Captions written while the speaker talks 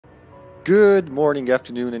Good morning,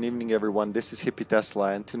 afternoon, and evening, everyone. This is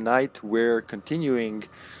HippyTesla, and tonight we're continuing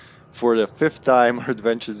for the fifth time our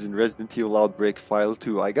adventures in Resident Evil Outbreak File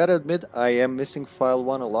 2. I gotta admit, I am missing File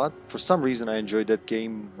 1 a lot. For some reason, I enjoyed that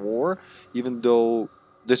game more, even though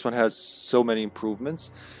this one has so many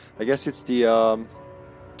improvements. I guess it's the, I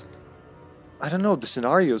don't know, the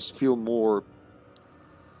scenarios feel more...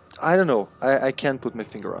 I don't know, I can't put my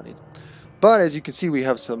finger on it. But as you can see, we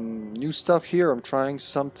have some new stuff here. I'm trying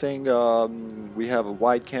something. We have a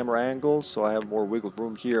wide camera angle, so I have more wiggle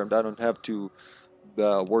room here, and I don't have to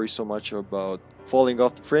worry so much about falling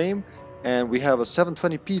off the frame. And we have a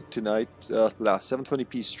 720p tonight,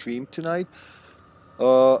 720p stream tonight,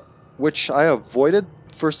 which I avoided.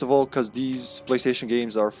 First of all, because these PlayStation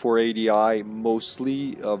games are 480i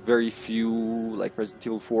mostly. Very few, like Resident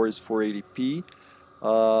Evil 4, is 480p.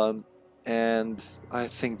 And I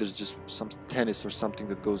think there's just some tennis or something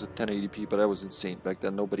that goes at 1080p, but I was insane back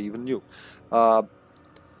then, nobody even knew.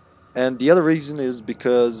 And the other reason is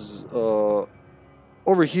because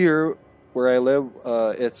over here where I live,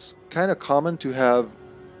 it's kind of common to have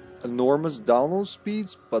enormous download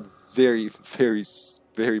speeds, but very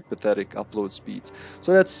pathetic upload speeds.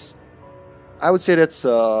 So that's, I would say that's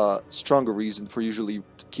a stronger reason for usually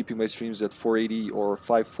keeping my streams at 480 or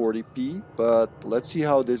 540p, but let's see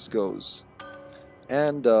how this goes.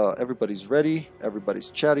 And everybody's ready, everybody's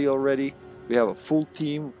chatty already. We have a full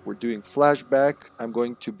team, we're doing Flashback. I'm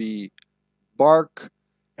going to be Bark,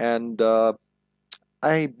 and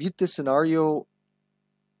I beat this scenario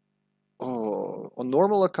on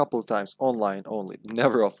normal a couple of times, online only,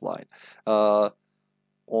 never offline.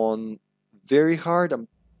 On very hard, I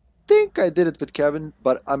think I did it with Kevin,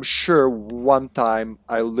 but I'm sure one time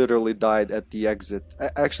I literally died at the exit.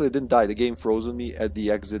 I actually didn't die, the game froze on me at the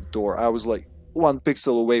exit door. I was like 1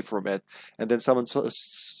 pixel away from it, and then someone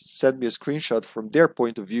sent me a screenshot from their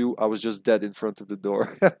point of view. I was just dead in front of the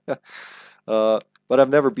door. But I've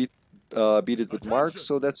never beat it with Mark,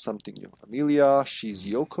 so that's something new. Amelia, she's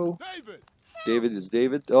Yoko. David is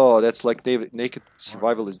David. Oh, that's like David. Naked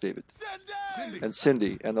Survival is David. And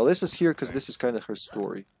Cindy. And Alyssa's here because this is kind of her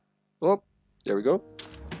story. Oh, there we go.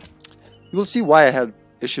 You will see why I had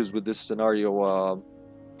issues with this scenario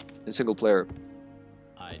in single player.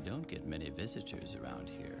 I don't get many visitors around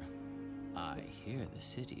here. I hear the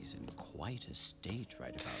city's in quite a state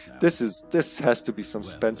right about now. This has to be some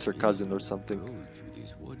Spencer cousin or something. Road through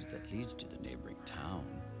these woods that leads to the neighboring town.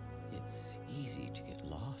 It's easy to get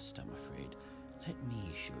lost, I'm afraid. Let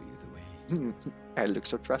me show you the way. I look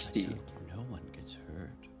so trusty. Let's hope no one gets hurt.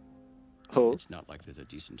 Oh. It's not like there's a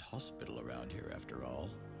decent hospital around here after all.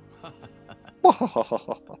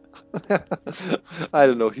 I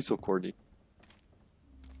don't know, he's so corny.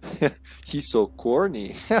 He's so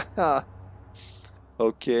corny.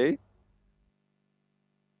 Okay.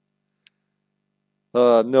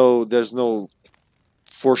 No, there's no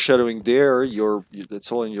foreshadowing there. It's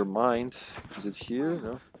all in your mind. Is it here?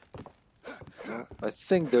 No. No. I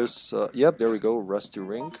think there's. Yep, there we go. Rusty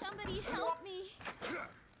ring. Somebody help me.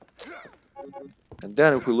 And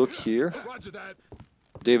then if we look here,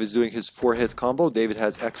 David's doing his 4-hit combo. David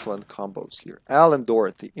has excellent combos here. Al and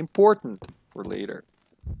Dorothy, important for later.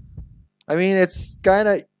 I mean, it's kind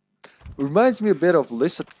of reminds me a bit of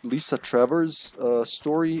Lisa Trevor's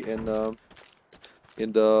story in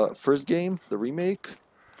the first game, the remake.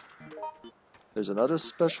 There's another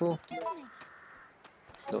special.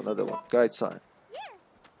 No, another one. Guide sign.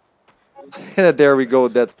 There we go.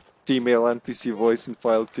 That female NPC voice in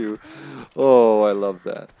File 2. Oh, I love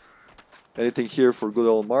that. Anything here for good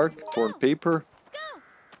old Mark? Torn paper.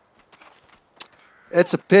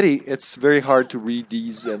 It's a pity. It's very hard to read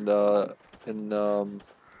these in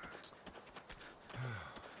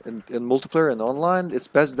multiplayer and online. It's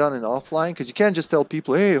best done in offline, because you can't just tell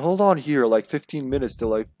people, hey, hold on here like 15 minutes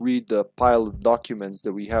till I read the pile of documents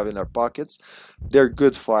that we have in our pockets. They're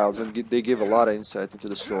good files, and they give a lot of insight into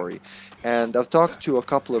the story. And I've talked to a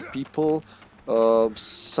couple of people,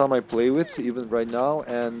 some I play with even right now,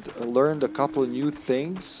 and learned a couple of new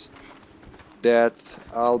things that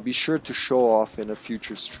I'll be sure to show off in a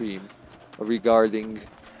future stream regarding,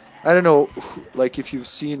 I don't know, like if you've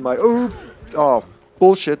seen my... Oh,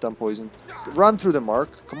 bullshit, I'm poisoned. Run through the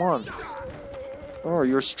Mark, come on. Oh,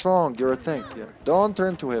 you're strong, you're a tank. Yeah. Don't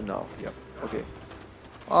turn to him now. Yeah, okay.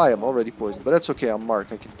 I am already poisoned, but that's okay, I'm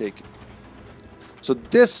Mark, I can take it. So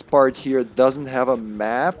this part here doesn't have a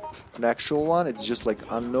map, an actual one, it's just like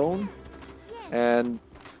unknown. And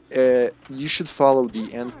you should follow the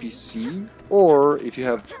NPC, or if you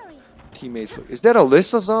have teammates. Is that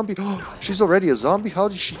Alyssa zombie? Oh, she's already a zombie? How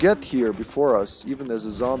did she get here before us, even as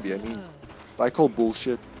a zombie? I mean, I call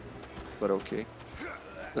bullshit, but okay.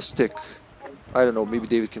 A stick. I don't know, maybe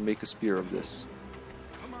David can make a spear of this.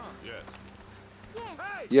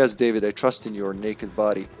 Yes, David, I trust in your naked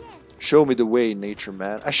body. Show me the way, nature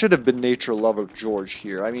man. I should have been nature lover George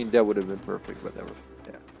here. I mean, that would have been perfect, but never.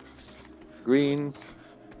 Yeah. Green.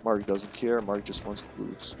 Mark doesn't care. Mark just wants the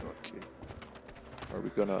blues. Okay. Are we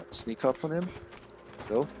gonna sneak up on him?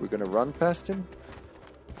 No, we're gonna run past him.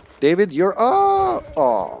 David, you're...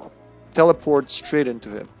 Oh! Teleport straight into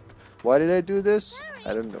him. Why did I do this?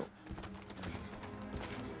 I don't know.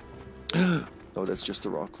 No, that's just a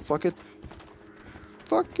rock. Fuck it.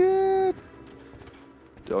 Fuck it!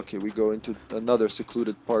 Okay, we go into another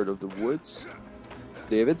secluded part of the woods.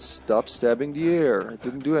 David, stop stabbing the air. I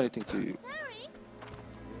didn't do anything to you.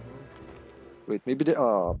 Wait, maybe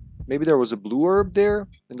there was a blue herb there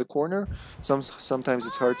in the corner. Sometimes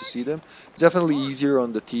it's hard to see them. It's definitely easier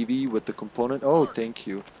on the TV with the component. Oh, thank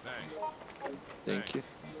you. Thank you.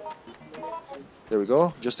 There we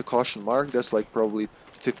go. Just a caution mark. That's like probably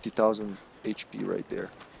 50,000 HP right there.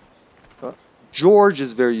 George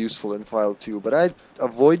is very useful in File 2, but I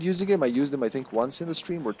avoid using him. I used him, I think, once in the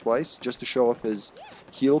stream or twice, just to show off his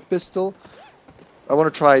heal pistol. I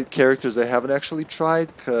want to try characters I haven't actually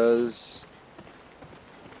tried, because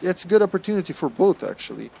it's a good opportunity for both,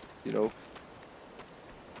 actually, you know.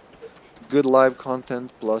 Good live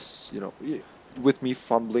content, plus, you know, with me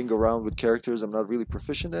fumbling around with characters I'm not really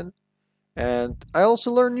proficient in. And I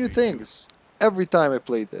also learn new things every time I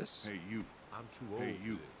play this. Hey, you. I'm too old. Hey,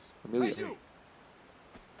 you. Amelia. Hey, you.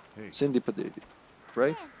 Hey. Cindy Padady,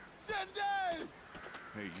 right? Cindy!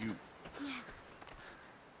 Hey, you.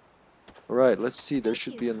 Alright, let's see. There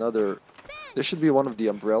should be another... There should be one of the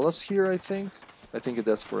umbrellas here, I think. I think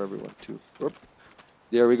that's for everyone, too. Oop.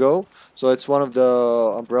 There we go. So it's one of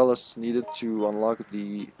the umbrellas needed to unlock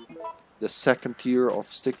the second tier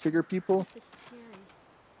of stick figure people.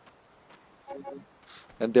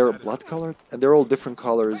 And they're blood colored. And they're all different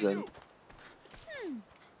colors. And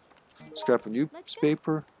scrap a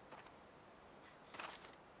newspaper.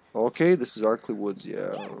 Okay, this is Arkley Woods,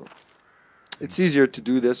 yeah. It's easier to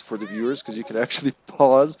do this for the viewers because you can actually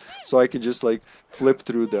pause, so I can just like flip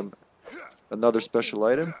through them. Another special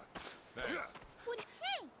item.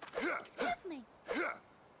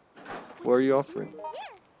 What are you offering?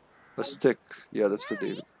 A stick. Yeah, that's for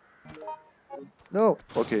David. No,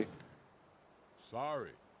 okay. Sorry.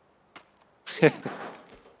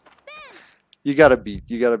 You gotta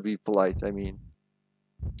be polite. I mean,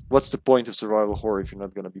 what's the point of survival horror if you're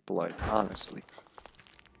not gonna be polite? Honestly.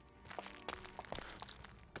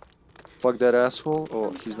 Fuck that asshole.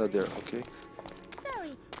 Oh, he's not there. Okay.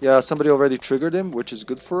 Yeah, somebody already triggered him, which is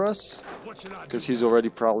good for us, because he's already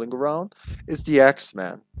prowling around. It's the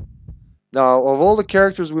X-Man. Now, of all the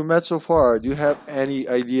characters we met so far, do you have any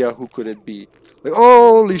idea who could it be? Like,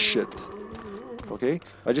 holy shit. Okay,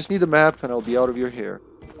 I just need a map and I'll be out of your hair.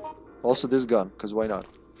 Also this gun, because why not?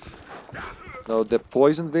 No, the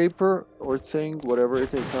poison vapor or thing, whatever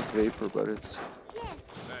it is, it's not vapor, but it's...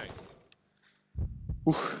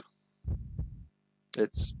 Oof.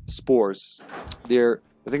 It's spores.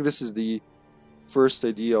 I think this is the first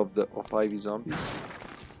idea of Ivy zombies.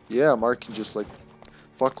 Yeah, Mark can just like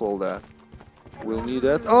fuck all that. We'll need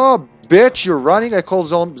that. Oh, bitch, you're running. I call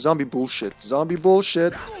zombie bullshit. Zombie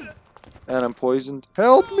bullshit. And I'm poisoned.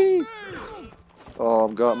 Help me! Oh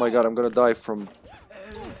my god, I'm gonna die from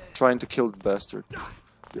trying to kill the bastard.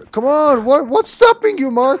 Come on, what's stopping you,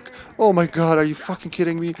 Mark? Oh my god, are you fucking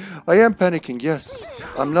kidding me? I am panicking, yes.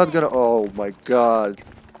 I'm not gonna... Oh my god.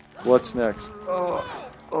 What's next? Oh.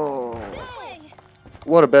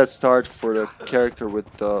 What a bad start for the character with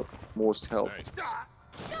the most health.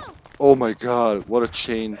 Oh my god, what a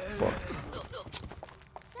chain. Fuck.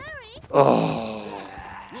 Oh.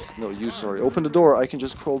 No, you sorry. Open the door, I can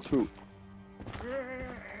just crawl through.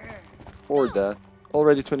 Or that.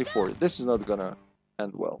 Already 24. This is not gonna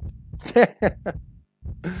end well. But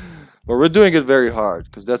we're doing it very hard,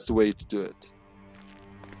 because that's the way to do it.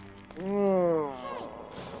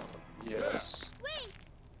 Yes.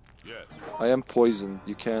 I am poisoned.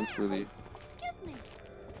 You can't really...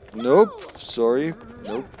 Nope. Sorry.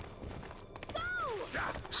 Nope.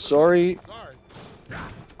 Sorry.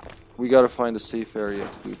 We gotta find a safe area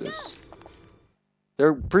to do this.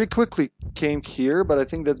 They pretty quickly came here, but I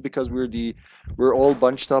think that's because we're all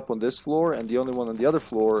bunched up on this floor, and the only one on the other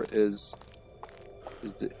floor is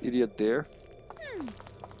the idiot there.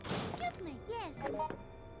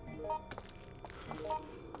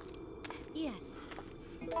 Yes.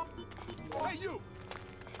 Hey, you.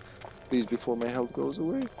 Please, before my health goes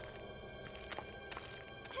away.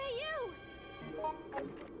 Hey, you.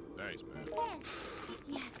 Thanks, man.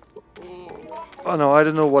 Yes. Oh no, I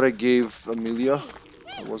don't know what I gave Amelia.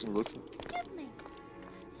 wasn't looking. Excuse me.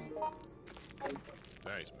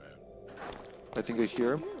 Thanks, man. I think I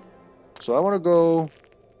hear him. So I want to go...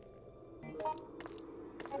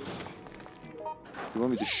 You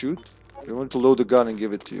want me to shoot? You want me to load the gun and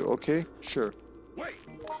give it to you? Okay, sure. Wait!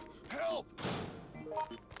 Help!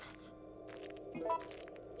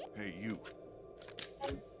 Hey, you.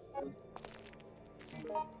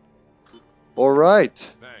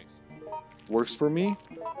 Alright. Thanks. Works for me.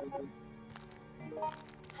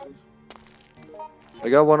 I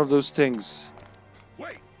got one of those things.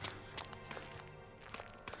 Wait!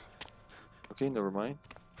 Okay, never mind.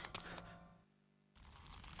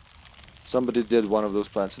 Somebody did one of those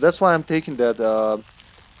plants. So that's why I'm taking that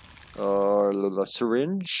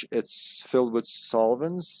syringe. It's filled with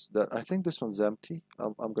solvents. That I think this one's empty.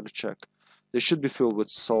 I'm gonna check. They should be filled with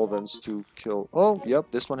solvents to kill. Oh,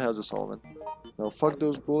 yep, this one has a solvent. Now fuck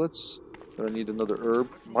those bullets. Gonna need another herb.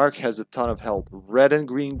 Mark has a ton of health. Red and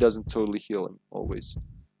green doesn't totally heal him always,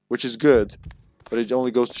 which is good, but it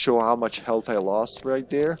only goes to show how much health I lost right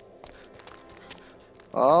there.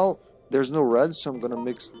 There's no red, so I'm gonna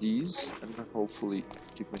mix these and hopefully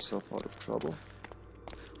keep myself out of trouble.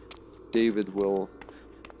 David will...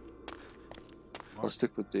 I'll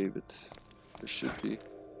stick with David. There should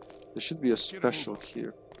be a special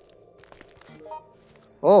here.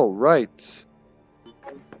 Oh, right.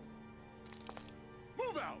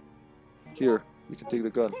 Move out! Here, you can take the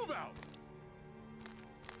gun. Move out!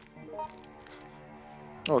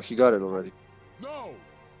 Oh, he got it already. No!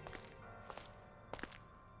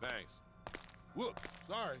 Thanks. Look,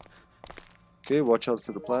 sorry. Okay, watch out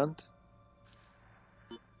for the plant.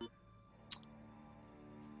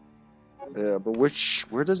 Yeah, but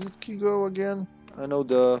where does the key go again? I know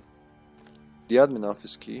the admin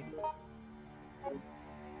office key.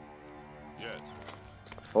 Yes.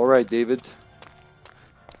 Alright, David.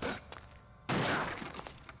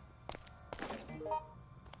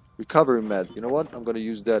 Recovery med. You know what? I'm gonna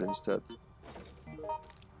use that instead.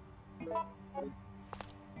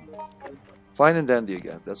 Fine and dandy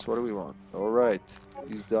again. That's what we want. Alright.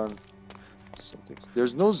 He's done something.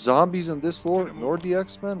 There's no zombies on this floor, nor the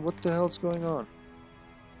X-Men? What the hell's going on?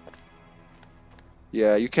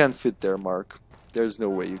 Yeah, you can't fit there, Mark. There's no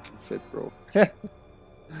way you can fit, bro.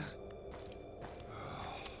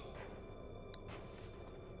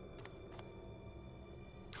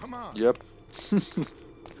 Come on. Yep.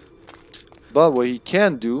 But what he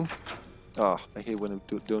can do... Ah, I hate when I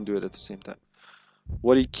don't do it at the same time.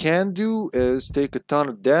 What he can do is take a ton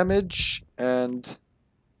of damage, and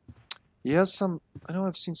he has some... I know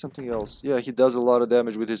I've seen something else. Yeah, he does a lot of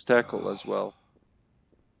damage with his tackle as well.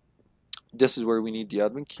 This is where we need the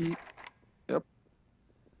admin key. Yep.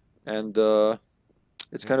 And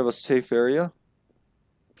it's kind of a safe area.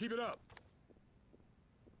 Keep it up.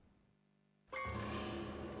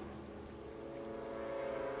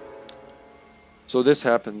 So this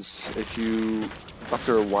happens if you...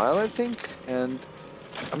 after a while, I think, and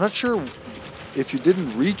I'm not sure if you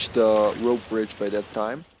didn't reach the rope bridge by that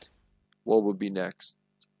time, what would be next,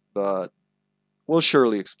 but we'll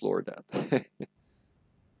surely explore that.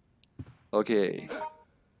 Okay,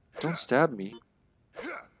 don't stab me.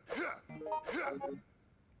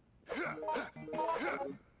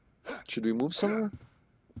 Should we move somewhere?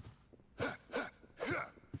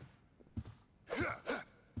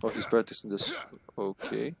 Oh, he's practicing this.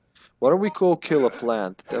 Okay. Why don't we go kill a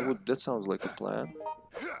plant? That sounds like a plan.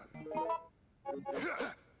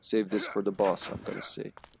 Save this for the boss, I'm gonna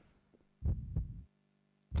say.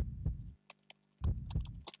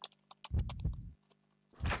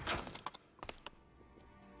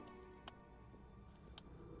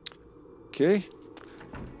 Okay.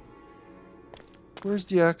 Where's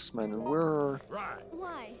the X-Men and where are... Right.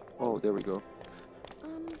 Why? Oh, there we go.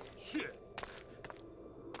 Shit.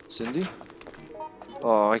 Cindy?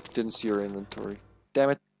 Oh, I didn't see her inventory. Damn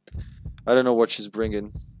it. I don't know what she's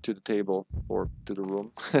bringing to the table or to the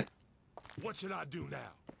room. What should I do now?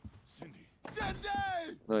 Cindy.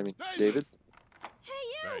 Cindy! No, I mean, David. Hey,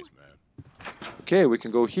 you! Thanks, man. Okay, we can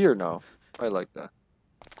go here now. I like that.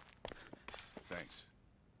 Thanks.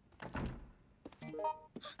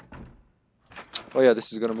 Oh yeah,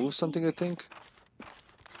 this is gonna move something, I think.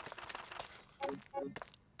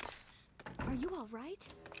 Are you all right?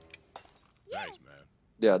 Thanks, man.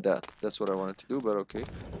 Yeah, that's what I wanted to do, but okay.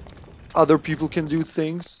 Other people can do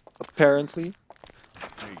things, apparently.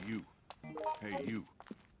 Hey, you. Hey, you.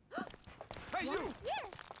 Hey, you!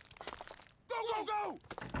 Go, go, go!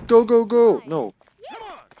 Go, go, go! No. Come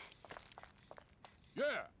on!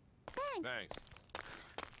 Yeah. Thanks.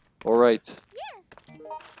 Alright.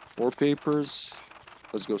 More papers.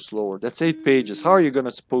 Let's go slower. That's 8 pages. How are you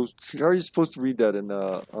supposed to read that in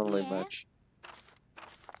a online match?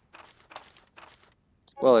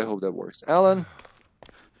 Well, I hope that works. Alan.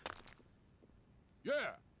 Yeah.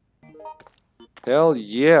 Hell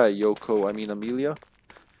yeah, Yoko. I mean Amelia.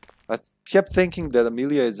 I kept thinking that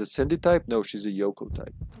Amelia is a Cindy type. No, she's a Yoko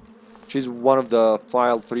type. She's one of the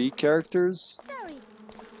File 3 characters. Sorry.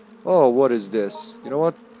 Oh, what is this? You know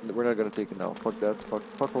what? We're not gonna take it now. Fuck that.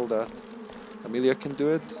 Fuck all that. Amelia can do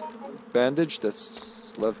it. Bandage,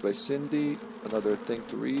 that's left by Cindy. Another thing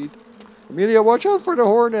to read. Amelia, watch out for the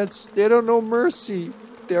Hornets. They don't know mercy.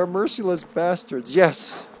 They are merciless bastards.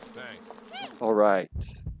 Yes. Thanks. Alright.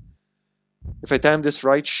 If I timed this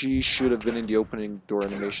right, she should have been in the opening door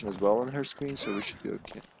animation as well on her screen, so we should be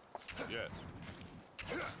okay. Yes.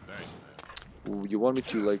 Thanks, man. Ooh, you want me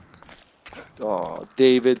to like... Oh,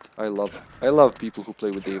 David. I love people who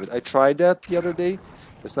play with David. I tried that the other day.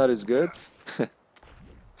 It's not as good.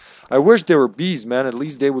 I wish there were bees, man. At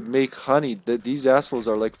least they would make honey. These assholes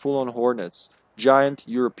are like full-on hornets. Giant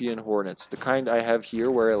European hornets. The kind I have here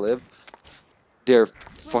where I live. They're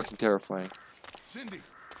fucking terrifying. Cindy.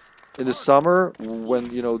 In the summer,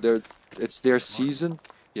 when, you know, it's their season.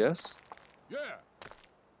 Yes? Yeah.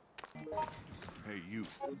 Hey, you.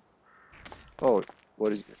 Oh,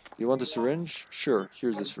 what is... You want a syringe? Sure,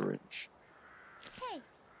 here's the syringe. Hey,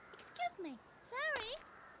 excuse me. Sorry.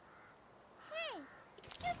 Hey,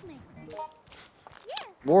 excuse me. Yes.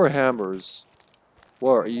 More hammers.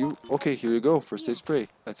 What are you? Okay, here you go. First aid spray.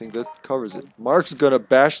 I think that covers it. Mark's gonna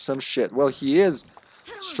bash some shit. Well, he is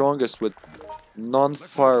strongest with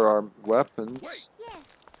non-firearm weapons. Yes.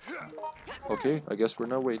 Okay, I guess we're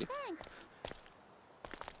not waiting.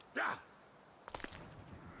 Yeah.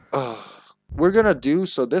 We're gonna do,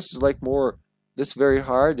 so this is like more, this very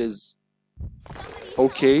hard is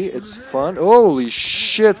okay, it's fun. Holy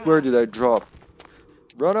shit, where did I drop?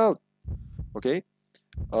 Run out. Okay.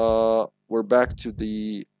 We're back to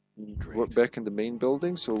the, we're back in the main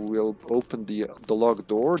building, so we'll open the locked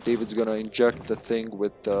door. David's gonna inject the thing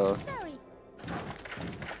with, Sorry.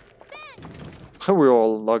 we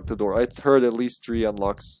all unlocked the door. I heard at least 3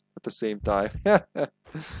 unlocks at the same time.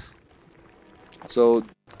 So,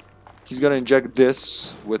 he's gonna inject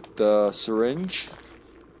this with the syringe.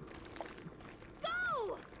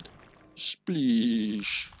 Go!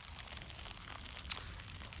 Spleesh.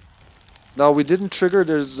 Now, we didn't trigger.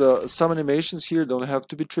 There's some animations here don't have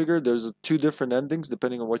to be triggered. There's 2 different endings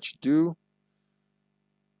depending on what you do.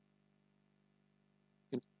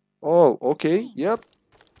 Oh, okay. Yep.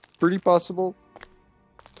 Pretty possible.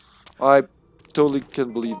 I totally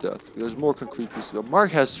can believe that. There's more concrete pieces.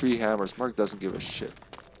 Mark has 3 hammers. Mark doesn't give a shit.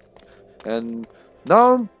 And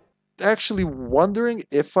now I'm actually wondering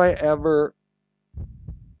if I ever...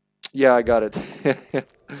 Yeah, I got it.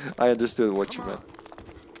 I understood what you meant.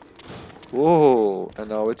 Whoa, and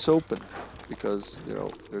now it's open. Because, you know,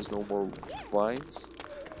 there's no more vines.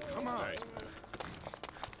 Come on.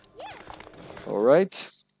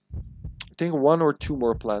 Alright. I think 1 or 2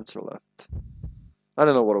 more plants are left. I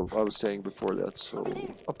don't know what I was saying before that, so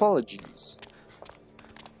apologies.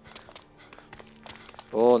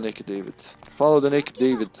 Oh, Naked David. Follow the Naked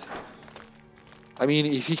David. I mean,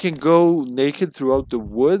 if he can go naked throughout the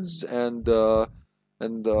woods and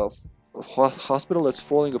hospital that's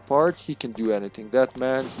falling apart, he can do anything. That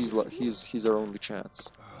man, he's our only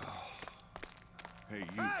chance. Hey,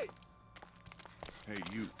 you. Hey,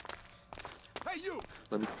 you. Hey, you.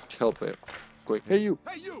 Let me help him. Going, hey you.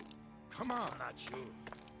 Hey, you. Come on, not you.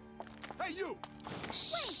 Hey, you.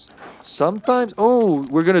 Sometimes, oh,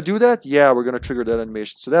 we're gonna do that? Yeah, we're gonna trigger that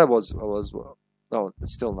animation. So that was well. No,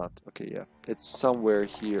 it's still not. Okay, yeah. It's somewhere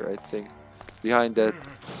here, I think. Behind that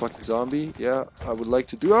fucking zombie. Yeah, I would like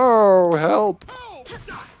to do... Oh, help!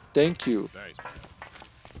 Thank you. Thanks, man.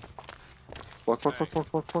 Fuck. Thanks,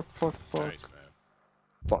 man.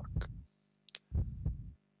 Fuck.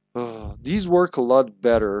 These work a lot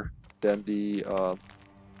better than the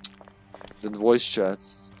voice chat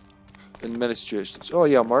in many situations. Oh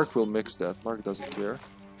yeah, Mark will mix that. Mark doesn't care.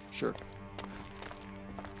 Sure.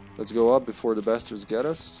 Let's go up before the bastards get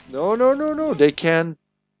us. No. They can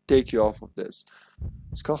take you off of this.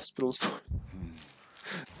 This hospital's for...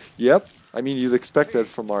 Yep. I mean, you'd expect that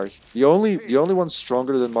from Mark. The only one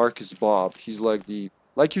stronger than Mark is Bob. He's like the...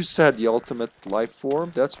 Like you said, the ultimate life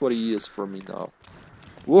form. That's what he is for me now.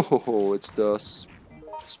 Whoa, it's the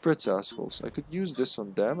spritz assholes. I could use this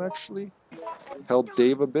on them, actually. Help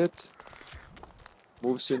Dave a bit.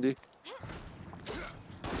 Move, Cindy.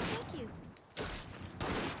 Thank you.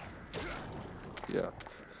 Yeah.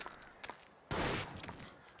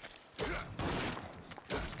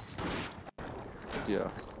 Yeah.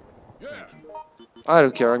 Yeah. I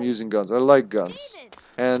don't care, I'm using guns. I like guns. David.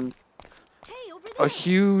 And Hey, over a there.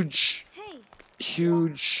 huge Hey.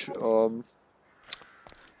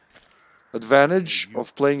 advantage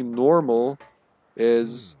of playing normal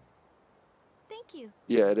is, Thank you.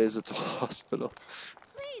 yeah, it is at the hospital.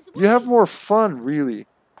 Please. You have wait. more fun, really.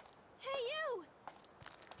 Hey, you.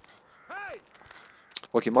 Hey!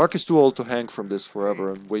 Okay, Mark is too old to hang from this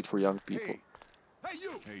forever and wait for young people. Hey,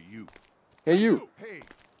 you! Hey, you! Hey, you! Hey!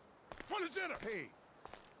 Front and center! Hey!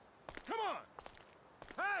 Come on!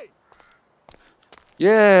 Hey!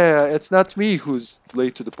 Yeah, it's not me who's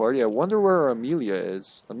late to the party. I wonder where Amelia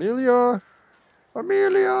is. Amelia?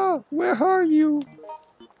 Amelia! Where are you?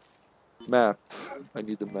 Map. I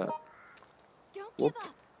need the map. Don't Whoop.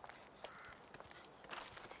 give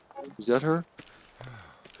up. Is that her?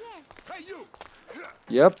 Yes. Hey, you!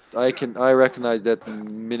 Yep, I recognize that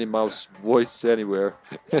Minnie Mouse voice anywhere.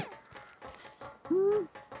 Hey.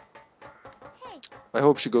 I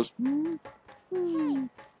hope she goes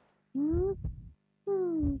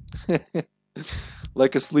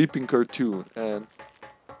like a sleeping cartoon. And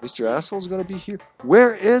Mr. Asshole's gonna be here.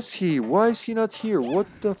 Where is he? Why is he not here? What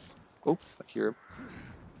the f— oh, I hear him.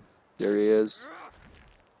 There he is.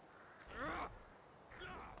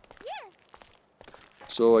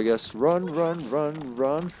 So I guess run, run, run,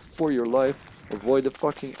 run for your life. Avoid the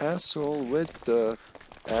fucking asshole with the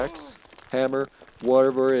axe, hammer,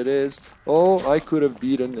 whatever it is. Oh, I could have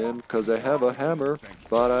beaten him because I have a hammer,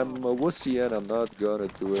 but I'm a wussy and I'm not gonna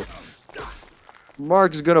do it.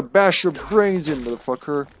 Mark's gonna bash your brains in,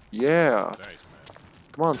 motherfucker. Yeah. Thanks, man.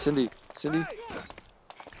 Come on, Cindy. Cindy?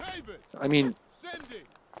 David! I mean, Cindy!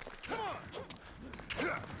 Come on!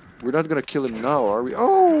 we're not gonna kill him now, are we?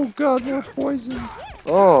 Oh, God, more poison.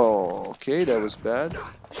 Oh, okay, that was bad.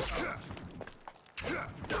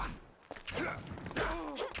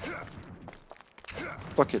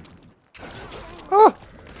 Fuck it. Ah!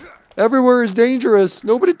 Everywhere is dangerous.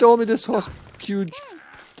 Nobody told me this huge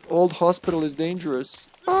old hospital is dangerous.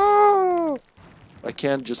 Ah! I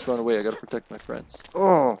can't just run away. I gotta protect my friends.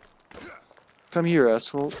 Oh! Come here,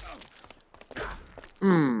 asshole.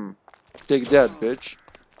 Take that, bitch.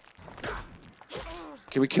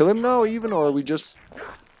 Can we kill him now, even, or are we just...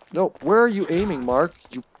 No, where are you aiming, Mark?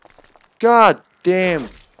 You... God damn!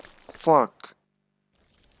 Fuck.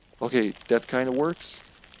 Okay, that kind of works.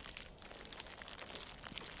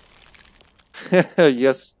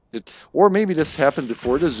 Yes. Or maybe this happened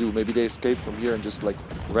before the zoo. Maybe they escaped from here and just, like,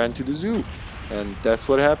 ran to the zoo. And that's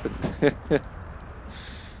what happened.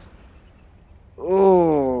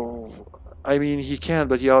 Oh... I mean, he can,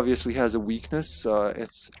 but he obviously has a weakness.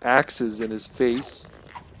 It's axes in his face.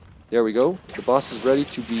 There we go. The boss is ready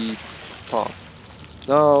to be popped.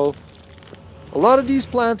 Now, a lot of these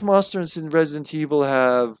plant monsters in Resident Evil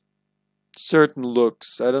have certain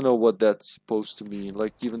looks. I don't know what that's supposed to mean.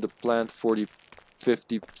 Like even the plant 40,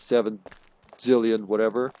 57 zillion,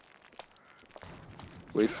 whatever.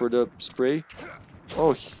 Wait for the spray.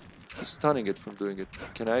 Oh, he's stunning it from doing it.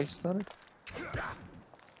 Can I stun it?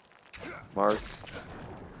 Mark.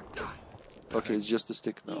 Okay, it's just a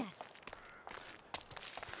stick now. Yes.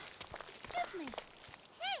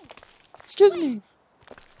 Excuse me.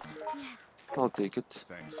 Yes. I'll take it.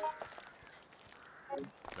 Thanks.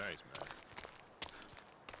 Thanks, man.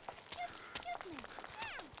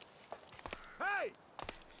 Hey!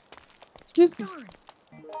 Excuse me. Darn.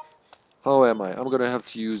 How am I? I'm gonna have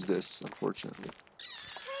to use this, unfortunately.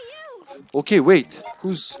 Hey, you. Okay, wait.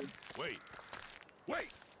 Who's... Wait! Wait!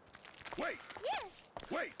 Wait! Yes.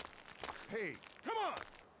 Wait! Hey! Come on!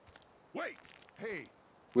 Wait! Hey!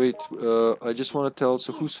 Wait, I just want to tell,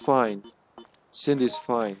 so who's fine? Cindy's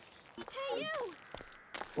fine. Hey, you.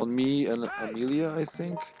 On me and Amelia, I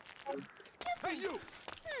think? Hey, you!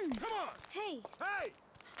 Come on! Hey. Hey!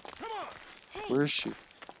 Come on! Hey. Where is she?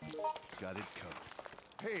 Got it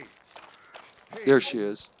covered. Hey! Hey! There she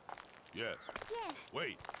is. Yes. Yes.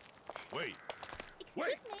 Wait! Wait!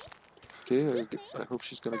 Wait! Me. Okay, I hope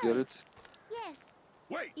she's gonna get it. Yes.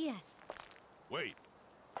 Wait! Yes. Wait!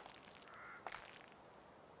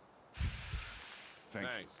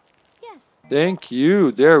 Thanks. Yes. Thank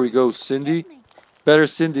you. There we go, Cindy. Excuse me. Better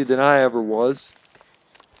Cindy than I ever was.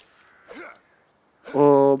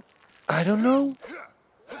 I don't know.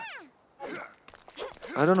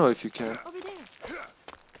 I don't know if you can. Over there.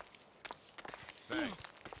 Thanks.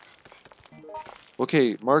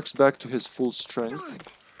 Okay, Mark's back to his full strength.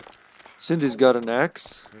 Cindy's got an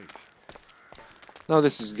axe. Now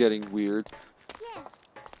this is getting weird. Yes.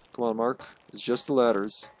 Come on, Mark. It's just the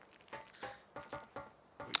ladders.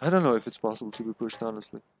 I don't know if it's possible to be pushed,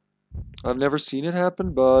 honestly. I've never seen it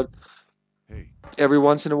happen, but Hey! every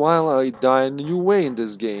once in a while I die in a new way in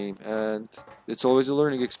this game, and it's always a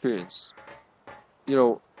learning experience. You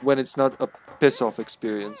know, when it's not a piss-off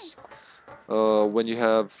experience. When you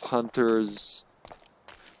have hunters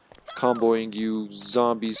comboing you,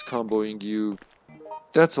 zombies comboing you.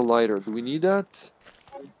 That's a lighter. Do we need that?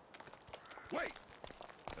 Wait.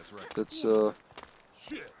 That's right. That's,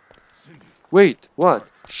 Shit. Cindy. Wait, what?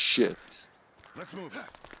 Shit. Let's move.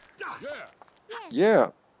 Yeah. Yeah,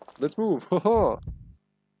 let's move. Haha.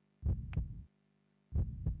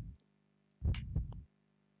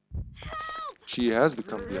 She has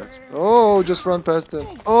become the expert. Oh, just run past them.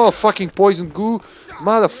 Oh, fucking poison goo.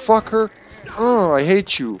 Motherfucker. Oh, I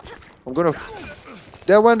hate you. I'm gonna...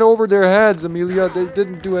 That went over their heads, Amelia. They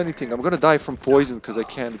didn't do anything. I'm gonna die from poison because I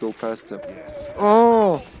can't go past them.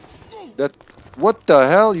 Oh. That... What the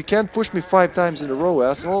hell? You can't push me 5 times in a row,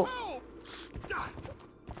 asshole.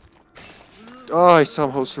 Oh, I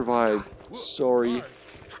somehow survived. Sorry.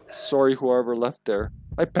 Sorry whoever left there.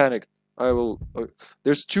 I panicked. I will...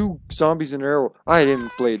 there's 2 zombies in an arrow. I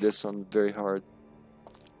didn't play this on very hard.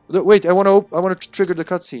 Wait, I want to trigger the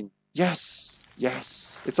cutscene. Yes!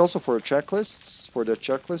 Yes! It's also for checklists, for the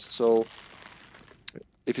checklist, so...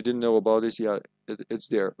 If you didn't know about this, yeah, it's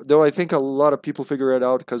there. Though I think a lot of people figure it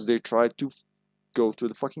out because they tried to go through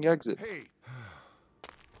the fucking exit. Hey.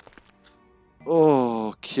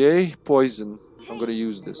 Okay, poison. I'm gonna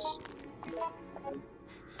use this.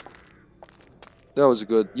 That was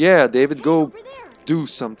good. Yeah, David, go do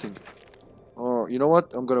something. Oh, you know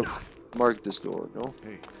what? I'm gonna mark this door, no?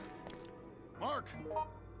 Hey. Mark.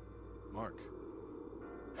 Mark.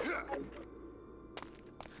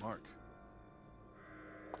 Mark.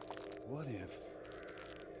 What if...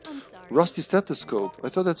 I'm sorry. Rusty stethoscope. I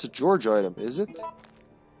thought that's a George item, is it?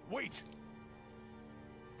 Wait.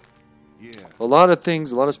 Yeah. A lot of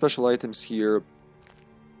things, a lot of special items here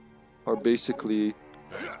are basically...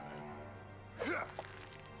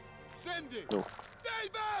 Cindy. No.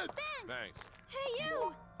 David. Thanks. Hey,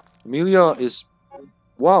 you! Amelia is...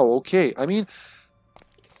 Wow, okay. I mean,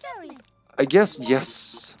 Sorry. I guess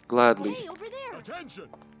yes. Gladly. Hey, over there! Attention.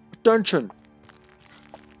 Attention!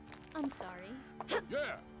 I'm sorry.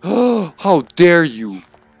 Yeah. How dare you!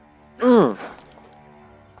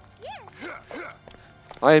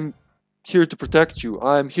 I'm here to protect you.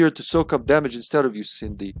 I'm here to soak up damage instead of you,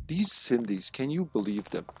 Cindy. These Cindys, can you believe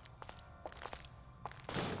them?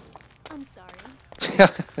 I'm sorry.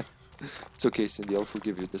 It's okay, Cindy. I'll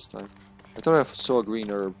forgive you this time. I thought I saw a green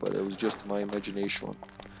herb, but it was just my imagination.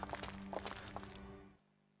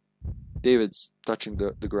 David's touching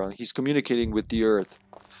the ground. He's communicating with the earth.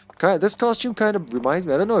 This costume kind of reminds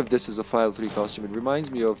me... I don't know if this is a File 3 costume. It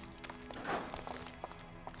reminds me of...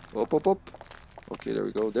 Up, up, up. Okay, there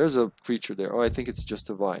we go. There's a creature there. Oh, I think it's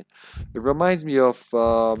just a vine. It reminds me of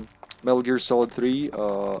Metal Gear Solid 3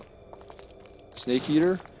 Snake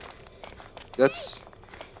Eater. That's...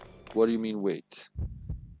 What do you mean, wait?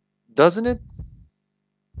 Doesn't it?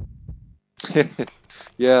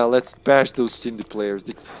 Yeah, let's bash those Cindy players.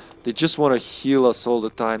 They just want to heal us all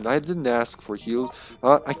the time. I didn't ask for heals.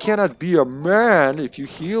 I cannot be a man if you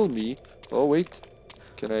heal me. Oh, wait.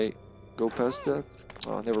 Can I go past that?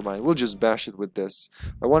 Oh, never mind. We'll just bash it with this.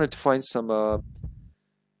 I wanted to find some... Oh,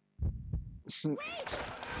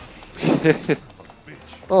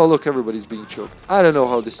 look, everybody's being choked. I don't know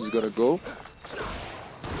how this is gonna go.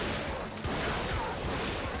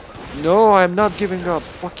 No, I'm not giving up.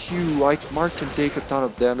 Fuck you. Mark can take a ton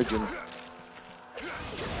of damage and...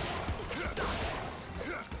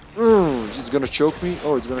 She's gonna choke me.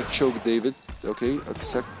 Oh, it's gonna choke David. Okay,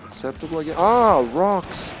 acceptable again. Ah,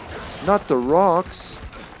 rocks. Not the rocks.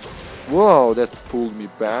 Whoa, that pulled me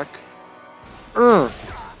back. You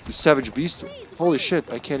savage beast. Holy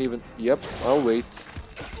shit, I can't even... Yep, I'll wait.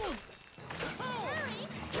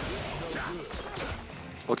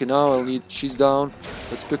 Okay, now I'll need... She's down.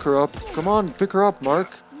 Let's pick her up. Come on, pick her up,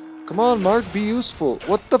 Mark. Come on, Mark, be useful.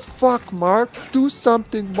 What the fuck, Mark? Do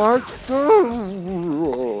something, Mark.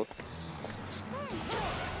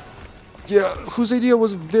 Yeah, whose idea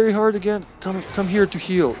was very hard again? Come here to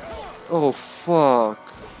heal. Oh, fuck.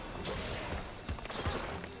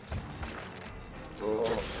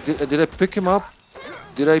 Oh, did I pick him up?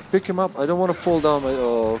 Did I pick him up? I don't want to fall down my...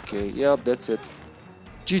 Oh, okay. Yep, that's it.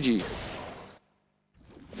 GG.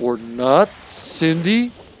 Or not.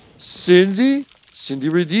 Cindy? Cindy? Cindy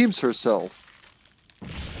redeems herself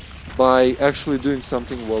by actually doing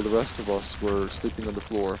something while the rest of us were sleeping on the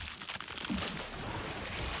floor.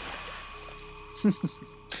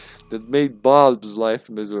 That made Bob's life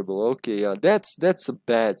miserable. Okay, yeah, that's a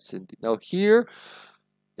bad Cindy. Now here,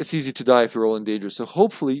 it's easy to die if you're all in danger. So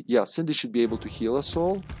hopefully, yeah, Cindy should be able to heal us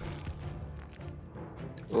all.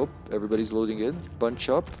 Oh, everybody's loading in. Bunch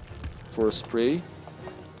up for a spray.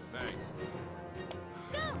 Thanks.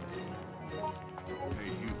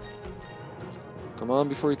 Hey, you. Come on,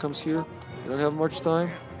 before he comes here. We don't have much time.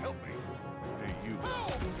 Help me. Hey, you.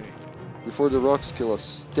 Hey. Before the rocks kill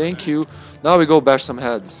us. Thank you. Now we go bash some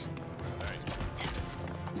heads.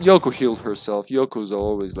 Yoko healed herself. Yoko's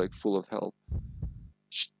always like full of health.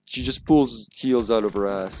 She just pulls heals out of her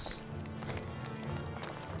ass.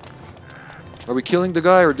 Are we killing the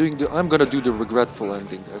guy or doing the... I'm gonna do the regretful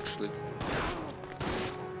ending, actually.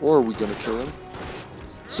 Or are we gonna kill him?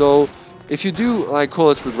 So, if you do, I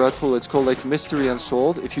call it regretful, it's called like Mystery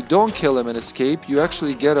Unsolved. If you don't kill him and escape, you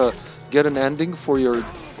actually get an ending for your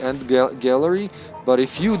end gallery. But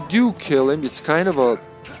if you do kill him, it's kind of a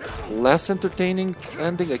less entertaining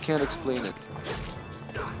ending. I can't explain it.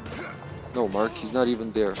 No, Mark, he's not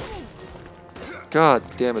even there. God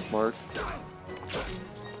damn it, Mark.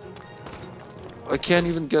 I can't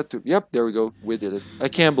even get to... Yep, there we go. We did it. I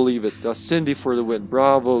can't believe it. Cindy for the win.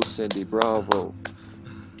 Bravo, Cindy. Bravo.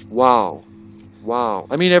 Wow. Wow.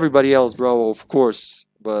 I mean, everybody else, bravo, of course.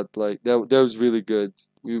 But, like, that was really good.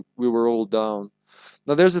 We were all down.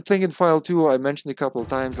 Now, there's a thing in File 2 I mentioned a couple of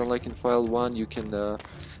times. Unlike in File 1, you can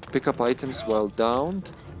pick up items while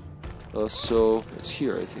downed. So, it's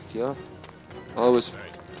here, I think, yeah?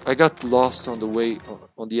 I got lost on the way,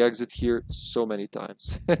 on the exit here so many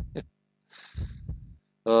times.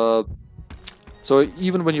 So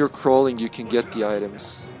even when you're crawling, you can get the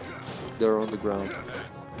items. They're on the ground.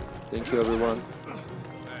 Thank you, everyone.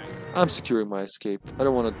 I'm securing my escape. I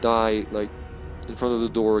don't want to die, like, in front of the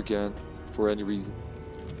door again, for any reason.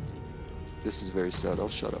 This is very sad. I'll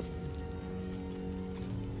shut up.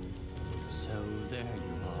 So there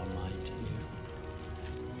you are, my dear.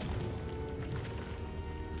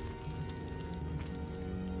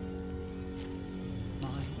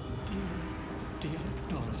 My dear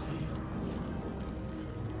Dorothy.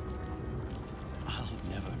 I'll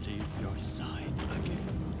never leave your side again.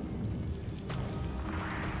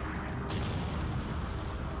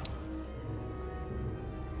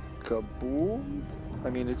 Kaboom? I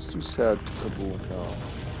mean, it's too sad to kaboom now.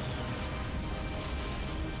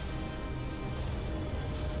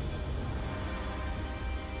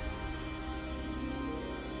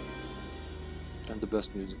 And the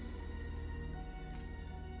best music.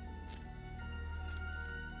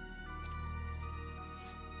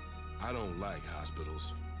 I don't like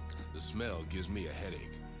hospitals. The smell gives me a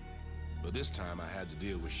headache. But this time I had to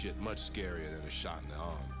deal with shit much scarier than a shot in the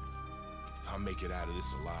arm. If I make it out of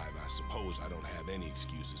this alive, I suppose I don't have any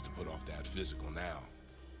excuses to put off that physical now.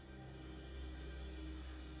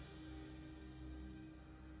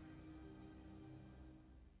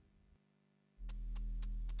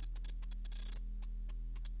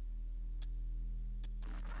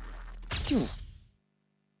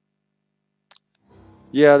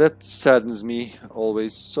 Yeah, that saddens me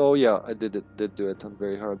always. So yeah, I did do it on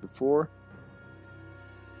very hard before.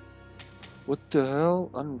 What the hell?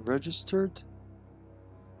 Unregistered?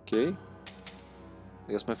 Okay.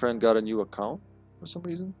 I guess my friend got a new account for some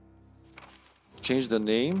reason. Changed the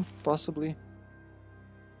name, possibly.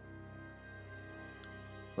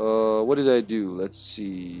 What did I do? Let's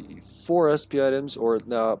see. 4 SP items, or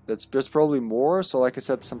no, there's probably more. So like I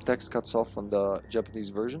said, some text cuts off on the Japanese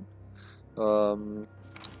version. Because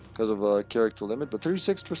of a character limit, but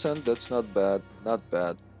 36%, that's not bad. Not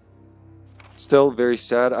bad. Still very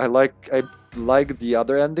sad. I like the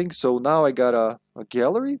other ending, so now I got a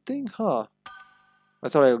gallery thing? Huh. I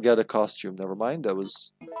thought I'd get a costume. Never mind, that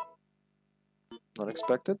was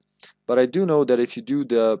unexpected. But I do know that if you do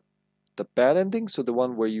the bad ending, so the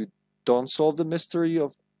one where you don't solve the mystery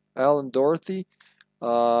of Al and Dorothy,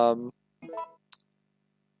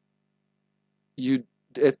 you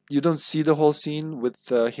don't see the whole scene with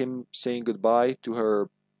him saying goodbye to her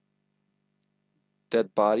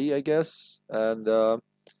dead body, I guess, and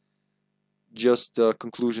just the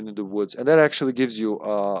conclusion in the woods, and that actually gives you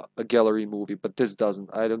a gallery movie, but this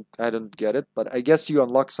doesn't. I don't get it, but I guess you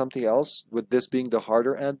unlock something else with this being the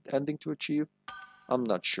harder ending to achieve. I'm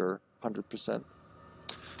not sure 100%,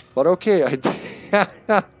 but okay,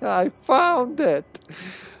 I found it.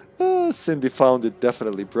 Cindy found it,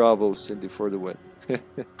 definitely. Bravo, Cindy, for the win.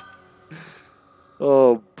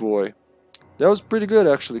 Oh boy, that was pretty good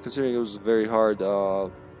actually, considering it was very hard.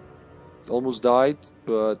 Almost died,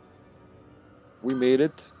 but we made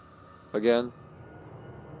it. Again,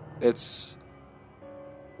 it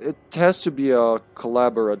has to be a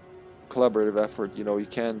collaborative effort. You know, you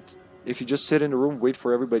can't, if you just sit in a room, wait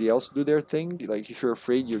for everybody else to do their thing. Like if you're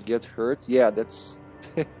afraid you get hurt, yeah, that's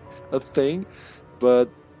a thing, but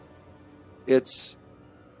it's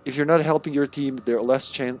if you're not helping your team, there are less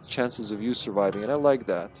chances of you surviving, and I like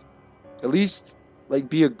that. At least, like,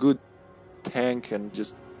 be a good tank and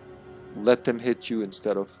just let them hit you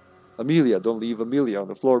instead of Amelia. Don't leave Amelia on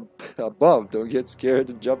the floor above. Don't get scared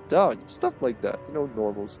and jump down. Stuff like that. You know,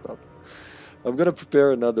 normal stuff. I'm gonna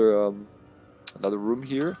prepare another room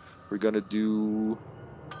here. We're gonna do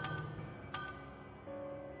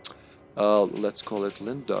let's call it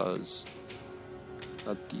Linda's.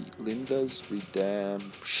 Not the Linda's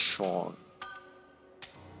Redemption.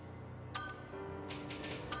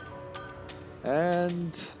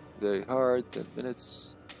 And very hard, 10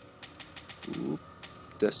 minutes. Oop,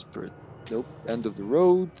 desperate. Nope, end of the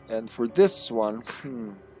road. And for this one,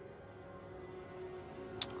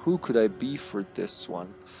 who could I be for this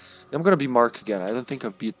one? I'm gonna be Mark again. I don't think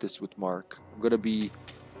I've beat this with Mark. I'm gonna be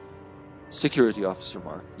Security Officer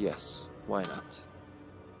Mark. Yes, why not?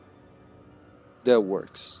 That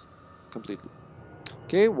works completely.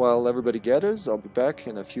 Okay, while everybody gathers, I'll be back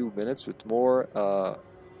in a few minutes with more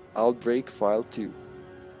Outbreak File 2.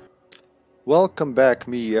 Welcome back,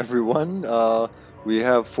 me, everyone. We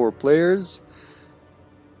have 4 players.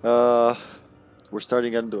 We're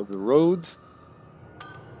starting end of the road.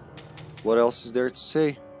 What else is there to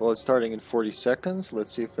say? Well, it's starting in 40 seconds.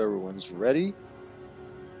 Let's see if everyone's ready.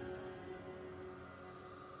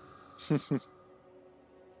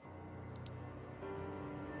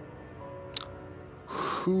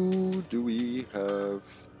 Who do we have?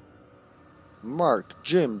 Mark,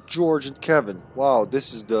 Jim, George, and Kevin. Wow,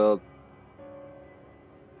 this is the...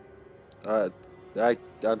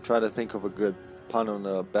 I'm trying to think of a good pun on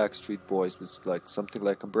Backstreet Boys. It's like something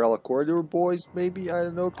like Umbrella Corridor Boys, maybe? I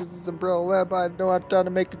don't know, because it's Umbrella Lab. I know I'm trying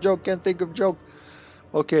to make a joke, can't think of a joke.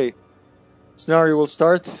 Okay, scenario will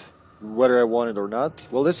start, whether I want it or not.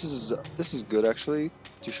 Well, this is good, actually,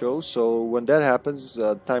 to show. So when that happens,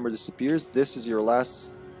 timer disappears. This is your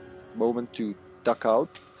last moment to duck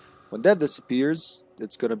out. When that disappears,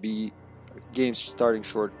 it's gonna be game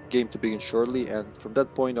to begin shortly, and from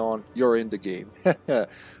that point on, you're in the game.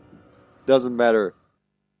 Doesn't matter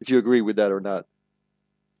if you agree with that or not.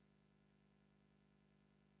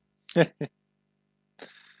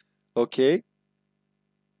 Okay.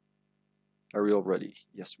 Are we all ready?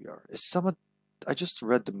 Yes, we are. Is someone... I just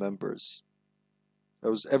read the members.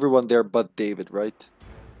 There was everyone there but David, right?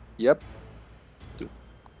 Yep.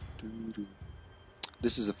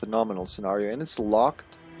 This is a phenomenal scenario, and it's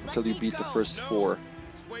locked until you beat the first 4.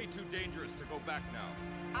 It's way too dangerous to go back now.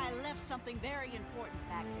 I left something very important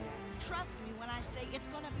back there. Trust me when I say it's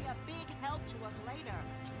gonna be a big help to us later.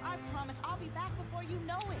 I promise I'll be back before you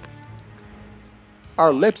know it.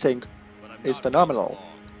 Our lip sync But I'm is not phenomenal.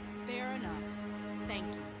 wrong. Fair enough. Thank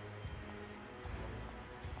you.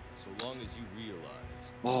 So long as you realize.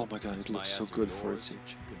 Oh my god, it my looks so ass or good for yours, its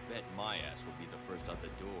age. You can bet my ass will be the first out the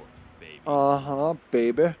door, baby. Uh-huh,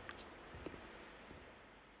 baby.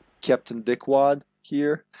 Captain Dickwad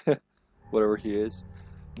here. Whatever he is.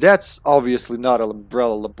 That's obviously not an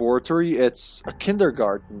Umbrella Laboratory, it's a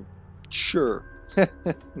kindergarten. Sure.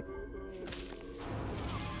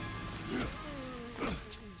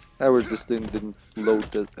 I wish this thing didn't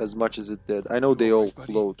float as much as it did. I know they all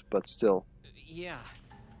float, but still. Yeah,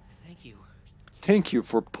 thank you. Thank you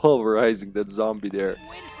for pulverizing that zombie there.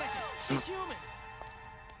 Wait a second, she's human.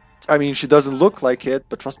 I mean, she doesn't look like it,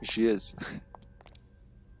 but trust me, she is.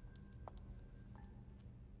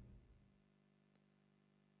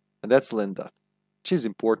 And that's Linda. She's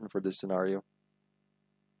important for this scenario.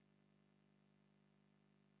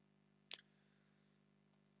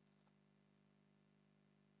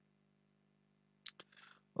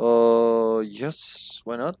 Yes,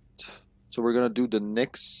 why not? So we're gonna do the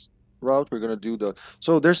next route. We're gonna do the...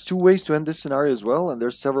 So there's 2 ways to end this scenario as well, and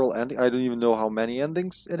there's several endings. I don't even know how many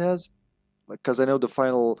endings it has, because I know the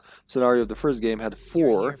final scenario of the first game had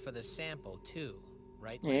 4. You're here for the sample too,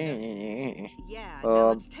 right? Linda? Yeah, now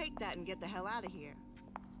let's take that and get the hell out of here.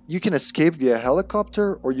 You can escape via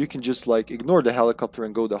helicopter, or you can just like ignore the helicopter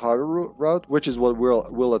and go the harder route, which is what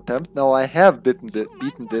we'll attempt. Now I have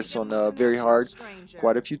beaten this on very hard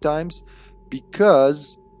quite a few times,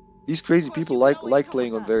 because these crazy people like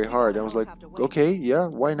playing on very hard. I was like, okay, yeah,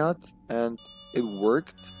 why not? And it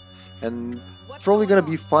worked. And it's probably gonna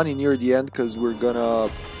be funny near the end, because we're gonna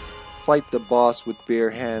fight the boss with bare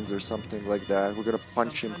hands or something like that. We're gonna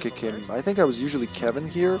punch him, kick him. I think I was usually Kevin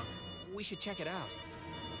here, We should check it out.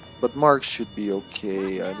 but Mark should be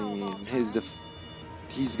okay. I mean,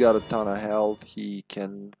 he's got a ton of health. He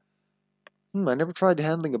can... I never tried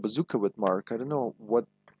handling a bazooka with Mark. I don't know what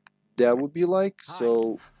that would be like,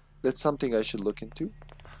 so that's something I should look into.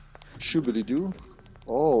 Shoobity-doo.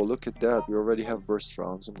 Oh, look at that. We already have burst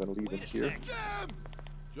rounds. I'm gonna leave him here.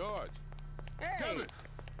 George. Hey.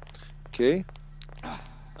 Okay.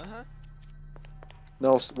 Uh-huh.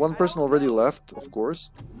 Now, one person already left, of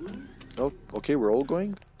course. Oh, okay, we're all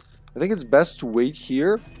going. I think it's best to wait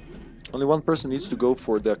here. Only one person needs to go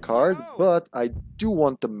for the card, but I do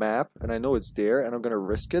want the map, and I know it's there, and I'm gonna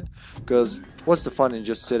risk it, because what's the fun in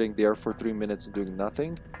just sitting there for 3 minutes and doing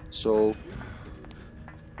nothing? So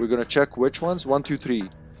we're gonna check which ones. 1, 2, 3.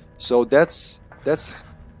 So that's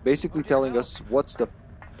basically telling us what's the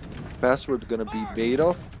password gonna be made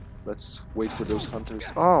of. Let's wait for those hunters.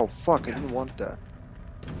 Oh fuck! I didn't want that.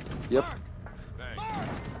 Yep.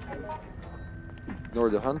 Ignore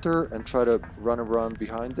the hunter and try to run around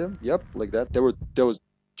behind them. Yep, like that. There was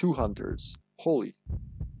 2 hunters. Holy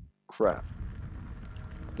crap!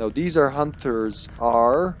 Now these are hunters.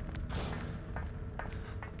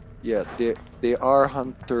 Yeah, they are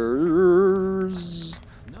hunters.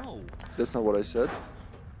 No. That's not what I said.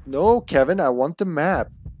 No, Kevin, I want the map.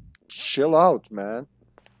 Chill out, man.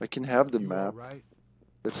 I can have the map. Right?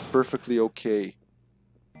 That's perfectly okay.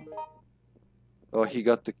 Oh, he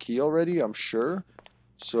got the key already, I'm sure.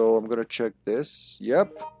 So I'm gonna check this.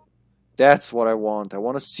 Yep. That's what I want. I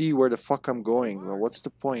want to see where the fuck I'm going. Well, what's the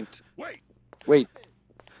point? Wait.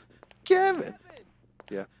 Kevin!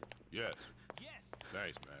 Yeah. Yes.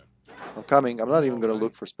 Nice, man. I'm coming. I'm not even gonna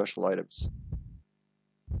look for special items.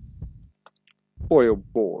 Boy, oh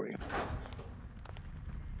boy.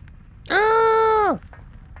 Ah!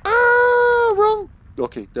 Ah! Wrong!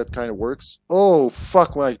 Okay, that kind of works. Oh,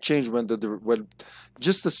 fuck, when I change when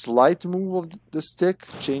just a slight move of the stick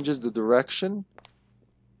changes the direction.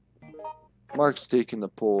 Mark's taking the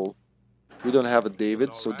pole. We don't have a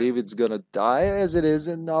David, so David's gonna die as it is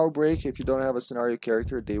in Outbreak. If you don't have a scenario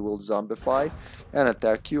character, they will zombify and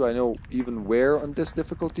attack you. I know even where on this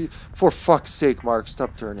difficulty. For fuck's sake, Mark,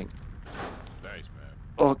 stop turning. Nice, man.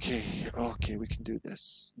 Okay, we can do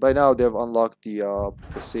this. By now, they've unlocked the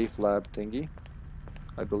safe lab thingy,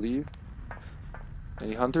 I believe.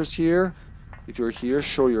 Any hunters here? If you're here,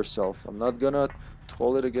 show yourself. I'm not gonna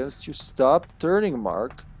hold it against you. Stop turning,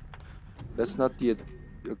 Mark. That's not the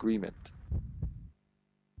agreement.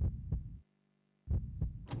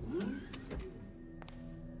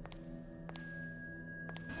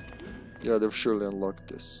 Yeah, they've surely unlocked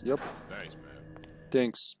this. Yep. Nice, man.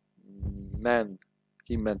 Thanks, man.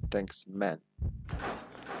 He meant thanks, man.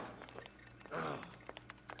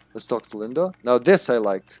 Let's talk to Linda. Now this I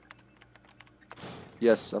like.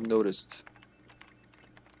 Yes, I've noticed.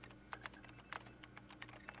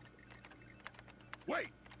 Wait.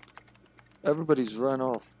 Everybody's run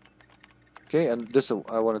off. Okay, and this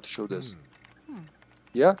I wanted to show this.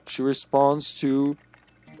 Yeah, she responds to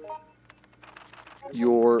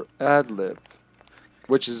your ad lib,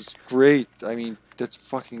 which is great. I mean, that's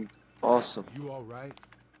fucking awesome. You all right?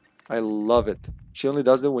 I love it. She only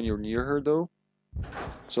does that when you're near her, though.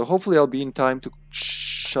 So hopefully I'll be in time to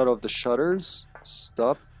shut off the shutters.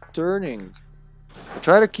 Stop turning. I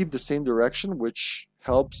try to keep the same direction, which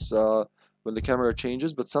helps when the camera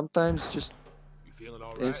changes, but sometimes just You feeling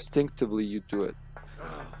all right? instinctively you do it.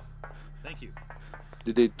 Thank you.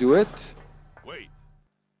 Did they do it? Wait.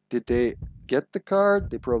 Did they get the card?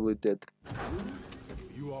 They probably did.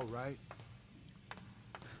 You all right?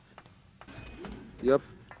 Yep.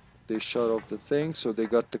 They shut off the thing, so they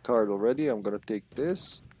got the card already. I'm gonna take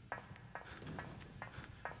this.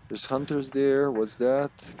 There's hunters there. What's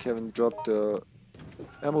that? Kevin dropped the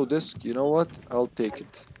ammo disc. You know what? I'll take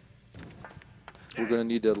it. We're gonna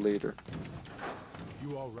need that later.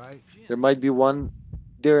 You all right? There might be one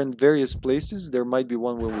there in various places. There might be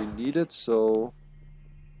one where we need it, so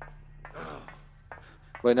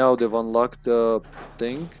by now they've unlocked the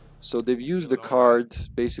thing. So they've used the card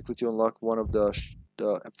basically to unlock one of the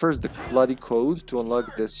first the bloody code to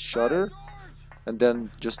unlock this shutter, and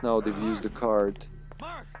then just now they've used the card.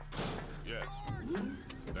 Yes.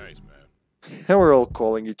 Nice, man. And we're all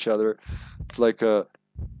calling each other. It's like a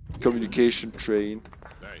communication train.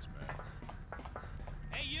 Nice, man.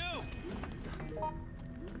 Hey, you!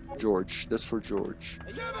 George. That's for George.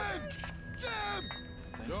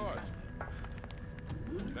 George.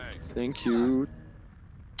 Thanks. Thank you.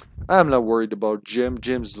 I'm not worried about Jim.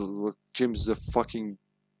 Jim's a fucking...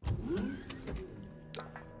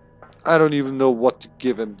 I don't even know what to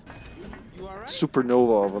give him. You all right?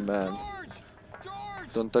 Supernova of a man.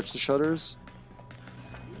 George! Don't touch the shutters.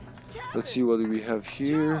 Let's see what do we have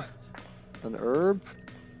here. An herb.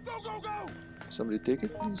 Somebody take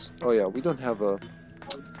it, please. Oh yeah, we don't have a...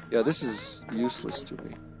 Yeah, this is useless to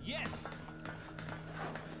me. Yes!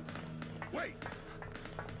 Wait.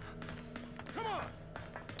 Come on.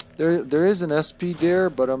 There is an SP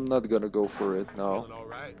there, but I'm not gonna go for it now. Feeling all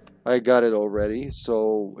right? I got it already,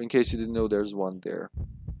 so in case you didn't know, there's one there.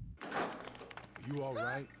 You all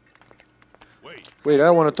right? Wait. Wait,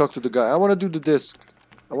 I want to talk to the guy. I want to do the disc.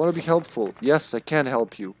 I want to be helpful. Yes, I can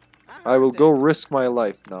help you. I will go risk my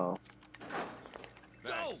life now.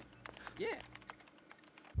 Go. Yeah.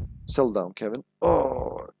 Settle down, Kevin.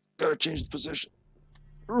 Oh, gotta change the position.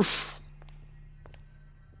 Oof.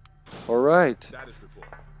 Alright. Status report.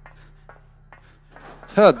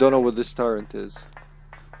 I don't know what this tyrant is.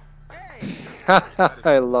 Hey,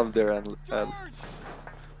 I love their ad.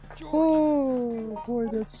 George. Oh, boy,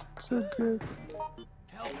 that's so good.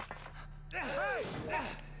 Help.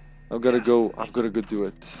 I'm gonna go do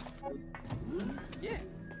it. Yeah.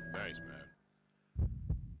 Thanks, man.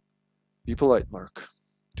 Be polite, Mark.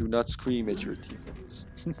 Do not scream at your teammates.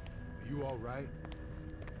 You all right?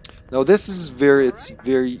 Now this is it's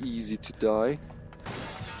very easy to die.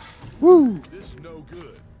 Woo! This no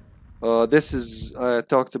good. This is, I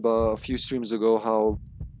talked about a few streams ago how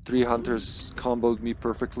 3 hunters comboed me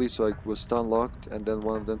perfectly, so I was stun locked, and then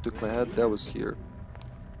one of them took my head. That was here.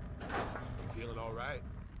 You feeling all right?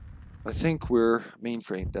 I think we're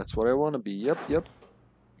mainframe. That's what I want to be. Yep. You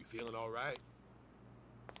feeling all right?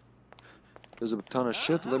 There's a ton of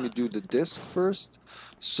shit. Let me do the disc first.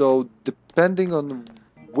 So depending on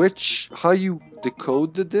how you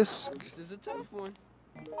decode the disc. This is a tough one.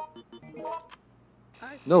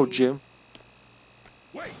 No, Jim.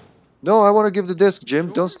 Wait. No, I want to give the disc,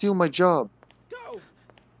 Jim. Don't steal my job. Go.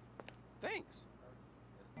 Thanks.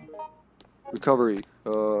 Recovery.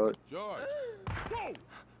 George. Go.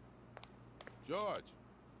 George.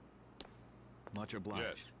 Much obliged.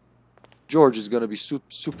 Yes. George is gonna be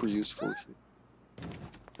super useful here.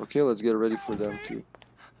 Okay, let's get ready for them to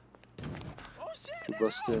Oh shit.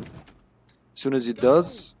 bust in. As soon as he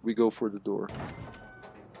does, we go for the door.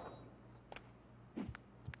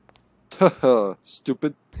 Haha,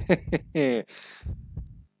 stupid.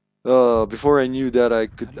 Before I knew that,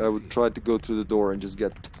 I would try to go through the door and just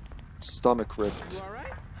get stomach ripped. You all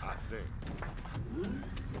right? I think.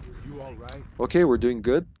 You all right? Okay, we're doing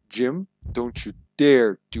good. Jim, don't you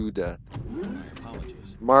dare do that. My apologies.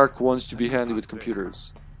 Mark wants to be handy with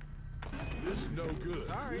computers. This no good.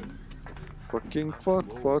 Sorry. Fucking fuck.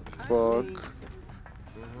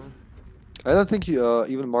 I don't think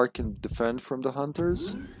even Mark can defend from the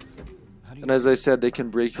hunters. How do you And as I said, they can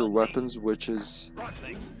break your weapons, which is...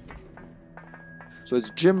 So it's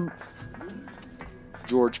Jim,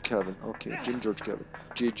 George, Kevin. Okay, Jim, George, Kevin.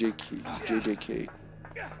 JJK.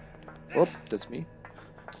 Oh, that's me.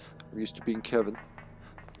 I'm used to being Kevin.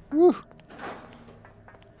 Woo!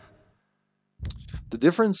 The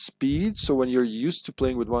different speed, so when you're used to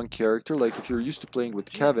playing with one character, like if you're used to playing with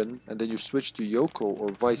Kevin, and then you switch to Yoko,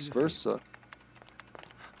 or vice versa.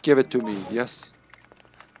 Give it to me, yes.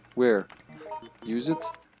 Where? Use it.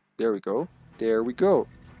 There we go. There we go.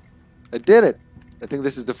 I did it! I think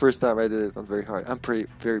this is the first time I did it on very hard. I'm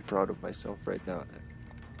very proud of myself right now.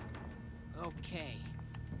 Okay.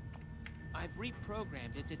 I've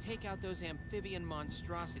reprogrammed it to take out those amphibian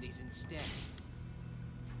monstrosities instead.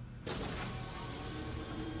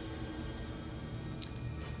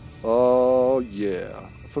 Oh yeah,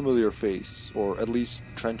 familiar face, or at least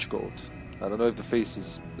trench coat. I don't know if the face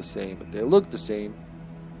is the same, but they look the same.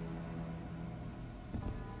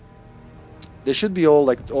 They should be all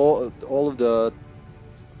like all of the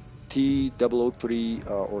T003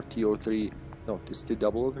 or T03. No, this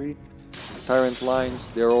T003 Tyrant lines.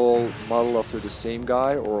 They're all modeled after the same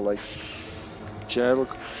guy, or like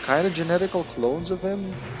kind of genetical clones of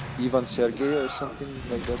him. Ivan Sergey or something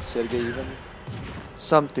like that. Sergey Ivan.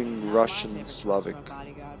 Something Russian, Slavic.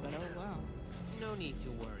 No need to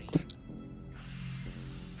worry.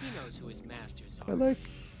 He knows who his masters are. I like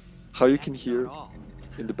how you can That's hear not all.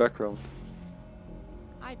 in the background.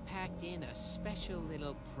 I packed in a special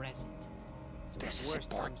little present. So This if is worst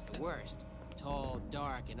comes to worst, tall,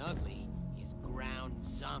 dark, and ugly is ground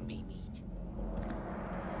zombie meat.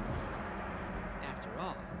 After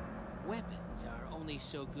all, weapons are only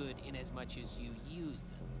so good in as much as you use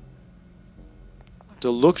them. What The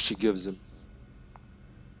a look she gives him. tease.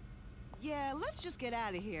 Yeah, let's just get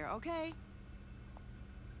out of here, okay?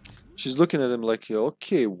 She's looking at him like,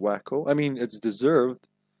 okay, wacko. I mean, it's deserved.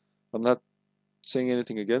 I'm not saying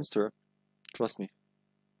anything against her. Trust me.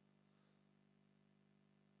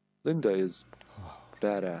 Linda is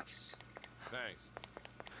badass. Thanks.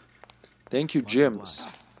 Thank you, Jim.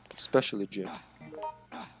 Especially Jim.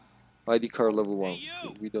 ID card level 1.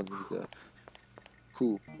 We don't need that.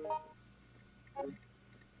 Cool.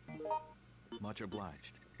 Much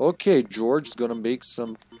obliged. Okay, George is gonna make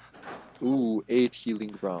some... Ooh, 8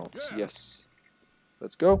 healing rounds. Yes.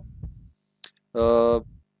 Let's go. I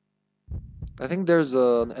think there's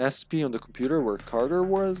an SP on the computer where Carter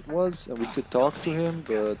was, and we could talk to him,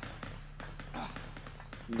 but...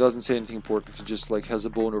 It doesn't say anything important. He just, like, has a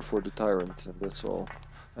boner for the Tyrant, and that's all.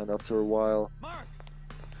 And after a while... Mark!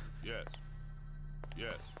 Yes.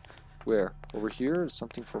 Yes. Where? Over here?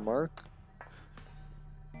 Something for Mark?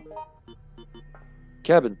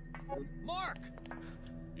 Cabin. Mark!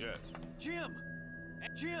 Yes. Jim!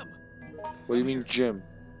 Jim! What do you mean, Jim?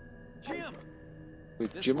 Jim!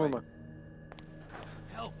 Wait, This Jim or way. Mark?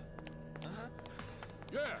 Help! Uh-huh.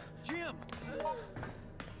 Yeah. Jim!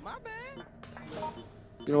 My bad.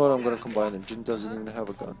 You know what? I'm gonna combine them. Jim doesn't even have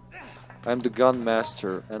a gun. I'm the gun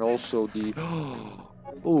master, and also the...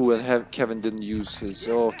 Oh, and Kevin didn't use his...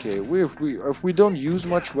 Okay, if we don't use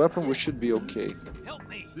much weapon, we should be okay. Help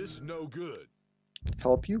me! This is no good.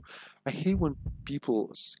 Help you? I hate when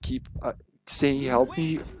people keep saying help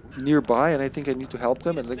me nearby, and I think I need to help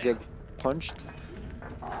them, and then get punched.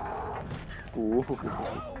 Ooh.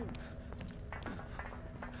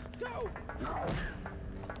 Go. Go.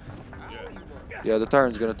 Yeah. Yeah, the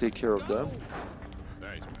Tyrant's gonna take care of them.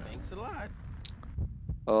 Thanks, man. Thanks a lot.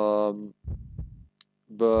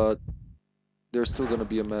 But there's still gonna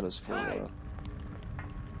be a menace for a while.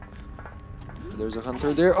 There's a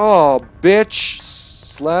hunter there. Oh, bitch!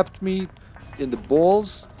 Slapped me in the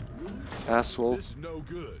balls. Asshole. This is no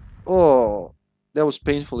good. Oh, that was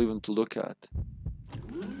painful even to look at.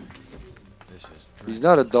 This is He's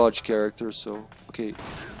not a dodge character, so... Okay,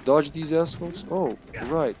 dodge these assholes? Oh,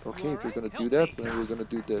 right. Okay, if you're gonna do that, then we're gonna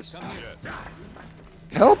do this. Yeah.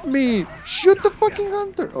 Help me! Shoot the fucking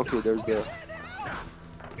hunter! Okay, there's the...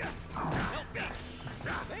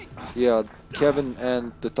 Yeah, Kevin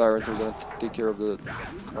and the Tyrant are gonna take care of the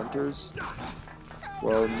hunters.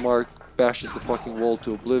 Well, Mark bashes the fucking wall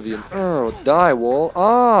to oblivion. Oh, die, wall!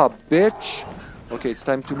 Ah, bitch! Okay, it's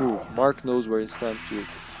time to move. Mark knows where it's time to...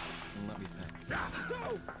 Let me think.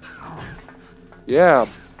 Yeah,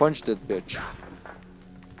 punch that bitch.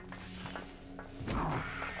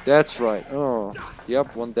 That's right. Oh,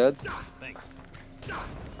 yep, one dead. Thanks.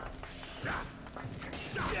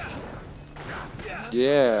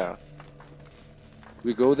 Yeah.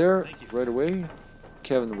 We go there right away.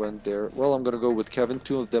 Kevin went there. Well, I'm gonna go with Kevin.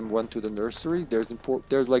 2 of them went to the nursery. There's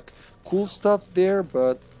like cool stuff there,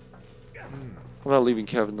 but I'm not leaving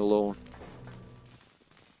Kevin alone.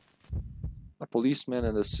 A policeman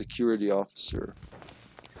and a security officer.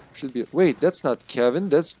 Should be... Wait, that's not Kevin.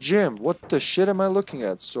 That's Jim. What the shit am I looking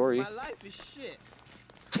at? Sorry. My life is shit.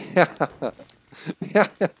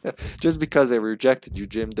 Just because I rejected you,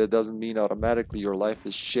 Jim, that doesn't mean automatically your life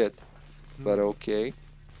is shit. But okay.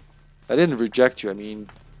 I didn't reject you. I mean,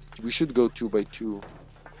 we should go 2 by 2.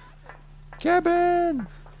 Kevin!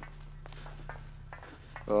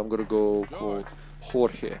 I'm gonna go call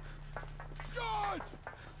Jorge. George!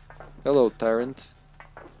 Hello, Tyrant.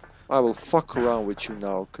 I will fuck around with you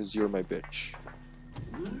now, cause you're my bitch.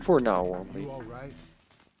 For now only. You alright?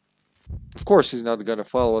 Of course he's not gonna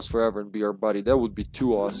follow us forever and be our buddy. That would be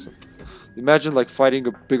too awesome. Imagine like fighting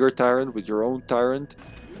a bigger Tyrant with your own Tyrant.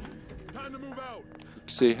 Time to move out.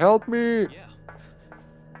 Say, help me! Yeah.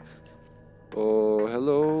 Oh,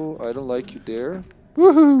 hello. I don't like you there.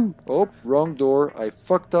 Woohoo! Oh, wrong door. I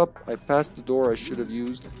fucked up. I passed the door I should have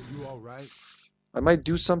used. You alright? I might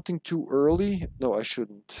do something too early. No, I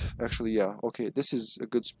shouldn't. Actually, yeah. Okay, this is a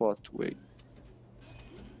good spot to wait.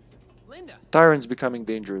 Linda, Tyrant's becoming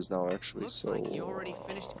dangerous now, actually, looks so... like you already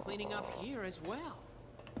finished cleaning up here as well.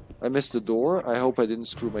 I missed the door. I hope I didn't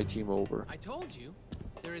screw my team over. I told you,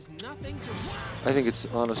 there is nothing to... I think it's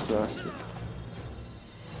honest to ask them.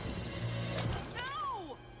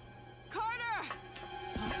 No! Carter!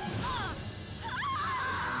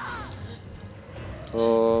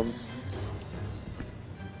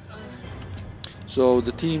 So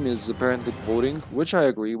the team is apparently voting, which I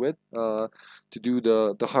agree with, to do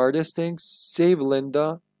the hardest things, save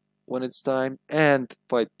Linda when it's time, and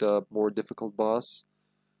fight the more difficult boss,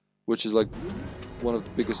 which is like one of the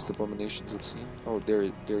biggest abominations I've seen. Oh, there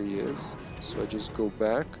he is. So I just go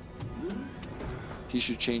back. He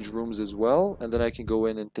should change rooms as well, and then I can go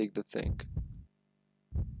in and take the thing.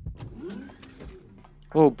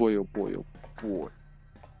 Oh boy, oh boy, oh boy.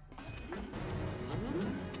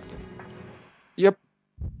 Yep.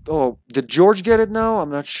 Oh, did George get it now? I'm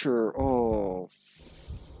not sure. Oh,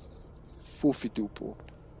 foofy doople.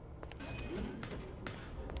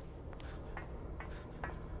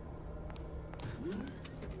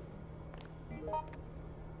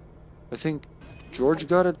 I think George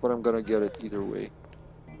got it, but I'm gonna get it either way.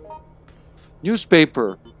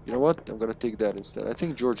 Newspaper. You know what? I'm gonna take that instead. I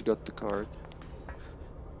think George got the card.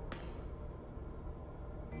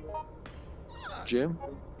 Jim?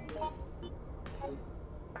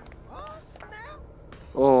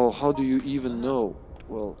 Oh, how do you even know?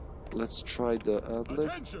 Well, let's try the outlet.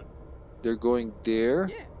 Attention! They're going there,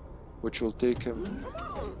 which will take him.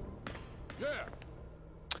 Yeah.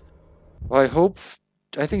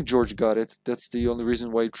 I think George got it. That's the only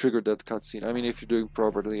reason why he triggered that cutscene. I mean, if you're doing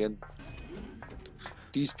properly, and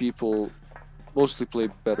these people mostly play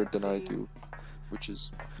better than I do, which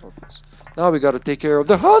is obvious. Now we gotta take care of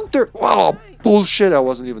the hunter! Wow, bullshit, I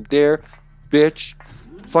wasn't even there, bitch.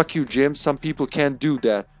 Fuck you, Jim. Some people can't do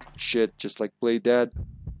that shit, just like play dead.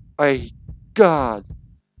 God.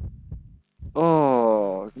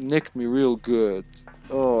 Oh, nicked me real good.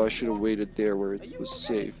 Oh, I should have waited there where it was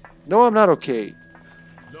safe. No, I'm not okay.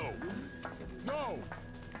 No. No.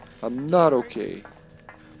 I'm not okay.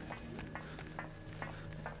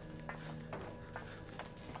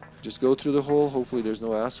 Just go through the hole. Hopefully there's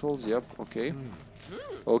no assholes. Yep, okay.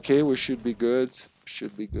 Okay, we should be good.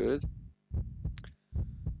 Should be good.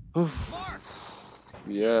 Oof.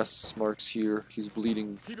 Yes, Mark's here. He's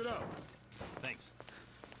bleeding. Keep it up. Thanks.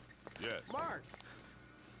 Yes. Mark.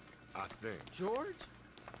 I think. George.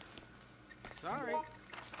 Sorry.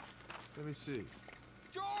 Let me see.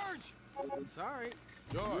 George! Sorry.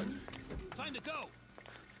 George. Time to go.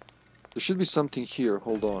 There should be something here.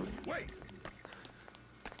 Hold on. Wait.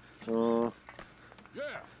 Yeah.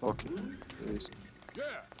 Okay. There is. Yeah.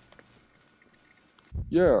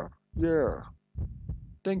 Yeah, yeah.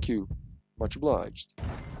 Thank you. Much obliged.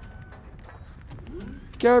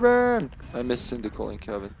 Kevin! I miss Cindy calling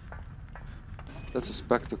Kevin. That's a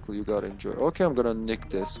spectacle you gotta enjoy. Okay, I'm gonna nick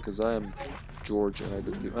this, because I am George and I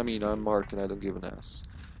don't give... I mean, I'm Mark and I don't give an ass.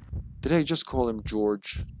 Did I just call him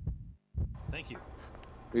George? Thank you.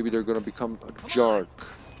 Maybe they're gonna become a jark.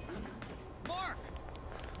 Mark!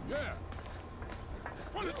 Yeah.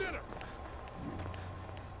 Front and center.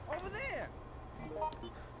 Over there.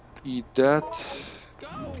 Eat that.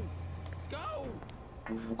 Go. Go.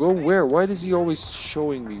 Go where? Why is he always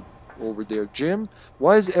showing me over there? Jim?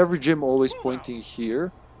 Why is every Jim always pointing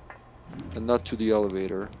here and not to the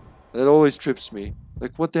elevator? That always trips me.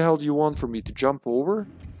 Like, what the hell do you want from me? To jump over?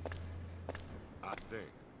 I think.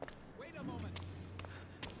 Wait a moment.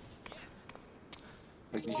 Yes.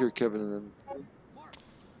 I can hear Kevin and then... Mark.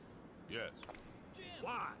 Yes. Jim.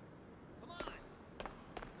 Why? Come on.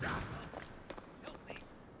 Help me.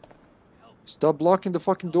 Help. Stop blocking the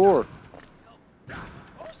fucking door.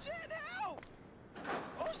 Oh shit! Help!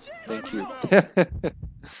 Oh shit! Thank you.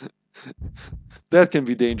 That can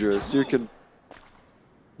be dangerous. You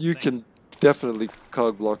can definitely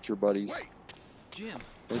cog block your buddies. Wait. Jim.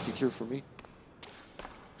 Anything here for me?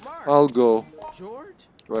 Mark. I'll go. George.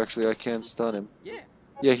 Well, actually, I can't stun him. Yeah.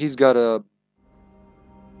 Yeah, he's got a...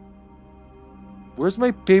 Where's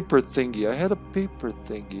my paper thingy? I had a paper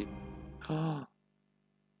thingy.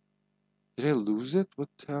 Did I lose it? What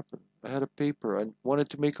happened? I had a paper. I wanted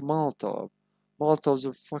to make a Molotov. Molotovs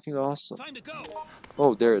are fucking awesome. Time to go.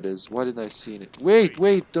 Oh, there it is. Why didn't I see it? Wait,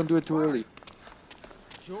 wait! Don't do it too early.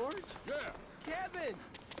 George. Yeah. Kevin.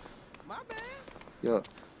 My bad. Yeah,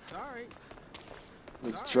 Sorry.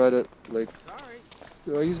 let's try to, like... Sorry.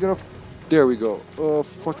 he's gonna... There we go. Oh,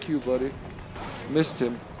 fuck you, buddy. Missed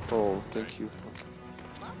him. Oh, thank you. Okay.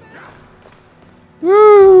 My bad.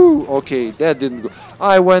 Woo! Okay, that didn't go.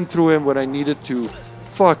 I went through him when I needed to.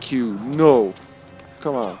 Fuck you. No.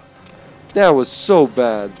 Come on. That was so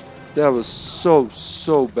bad. That was so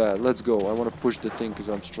bad. Let's go. I want to push the thing because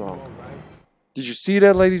I'm strong. Did you see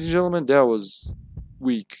that, ladies and gentlemen? That was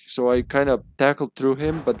weak. So I kind of tackled through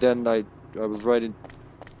him, but then I was right in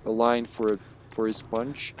a line for his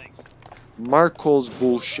punch. Thanks. Mark calls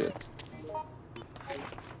bullshit.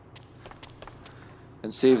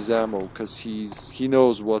 And saves ammo because he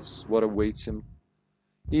knows what awaits him.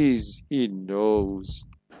 He knows.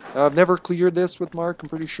 I've never cleared this with Mark, I'm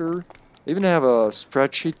pretty sure. I even have a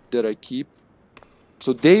spreadsheet that I keep.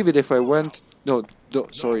 So David, if I went... No,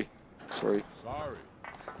 sorry. Sorry.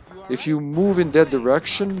 If you move in that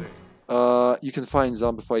direction, you can find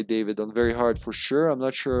Zombify David on very hard for sure. I'm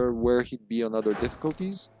not sure where he'd be on other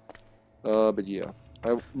difficulties. But yeah,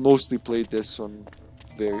 I mostly played this on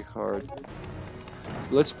very hard.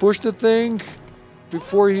 Let's push the thing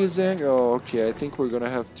before he's angry. Oh, okay. I think we're gonna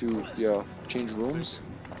have to, yeah, change rooms.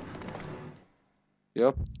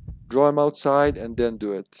 Yep. Draw him outside and then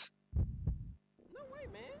do it. No way,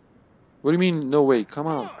 man. What do you mean, no way? Come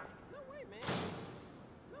on. No way, man.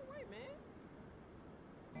 No way,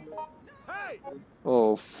 man. Hey!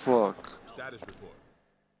 Oh, fuck. Status report.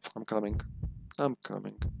 I'm coming. I'm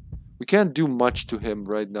coming. We can't do much to him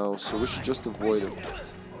right now, so we should just avoid him.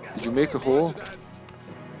 Did you make a hole?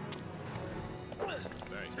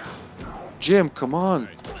 Jim, come on!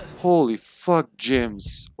 Holy fuck,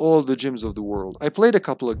 gyms. All the gyms of the world. I played a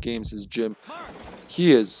couple of games as Jim.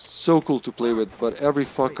 He is so cool to play with, but every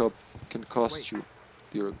fuck up can cost you.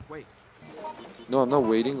 Wait. No, I'm not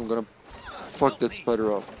waiting. I'm gonna fuck that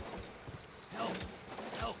spider up. Help!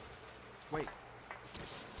 Wait.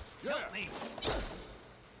 Help me!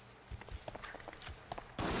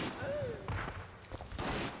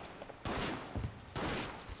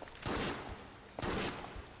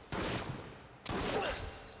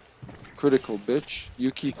 Critical, bitch.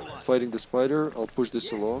 You keep fighting the spider. I'll push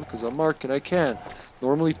this alone, because I'm Mark and I can.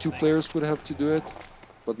 Normally 2 players would have to do it,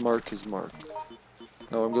 but Mark is Mark.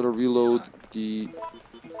 Now I'm gonna reload the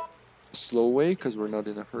slow way, because we're not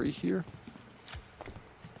in a hurry here.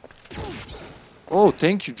 Oh,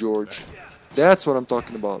 thank you, George. That's what I'm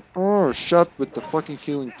talking about. Oh, shot with the fucking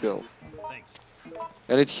healing pill. Thanks.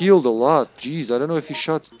 And it healed a lot. Jeez, I don't know if he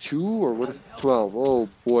shot 2 or what. 12. Oh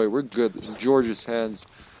boy, we're good. In George's hands,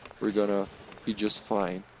 we're gonna be just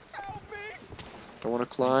fine. I wanna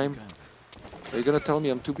climb. Are you gonna tell me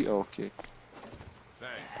I'm too oh, okay.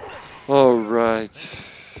 Alright.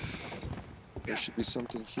 There should be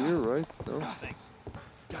something here, right? No? Thanks.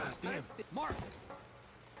 God damn. Mark!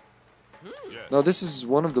 Now this is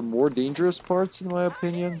one of the more dangerous parts in my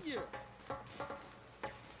opinion.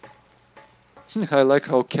 I like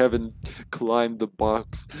how Kevin climbed the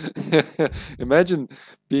box. Imagine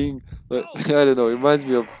being, I don't know, it reminds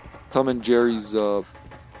me of Tom and Jerry's,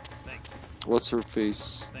 Thanks. what's her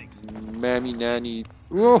face? Thanks. Mammy Nanny.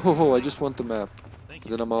 Whoa, I just want the map. Thank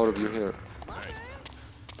And then I'm out of your hair.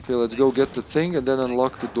 Okay, let's go get the thing and then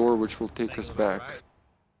unlock the door which will take us back.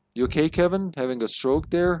 You okay, Kevin? Having a stroke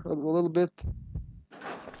there a little bit?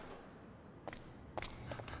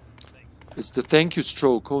 It's the thank you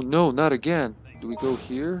stroke. Oh no, not again. Do we go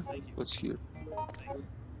here? What's here?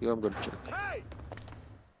 Yeah, I'm gonna check.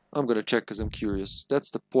 I'm gonna check because I'm curious. That's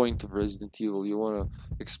the point of Resident Evil. You wanna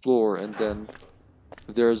explore and then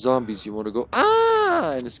if there are zombies you wanna go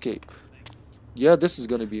ah and escape. Yeah, this is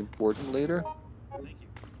gonna be important later.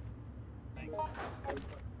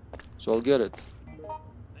 So I'll get it.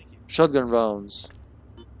 Shotgun rounds.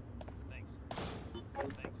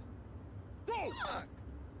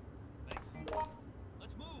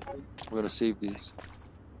 Let's move! I'm gonna save these.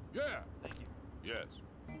 Yeah. Thank you. Yes.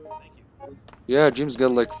 Thank you. Yeah, Jim's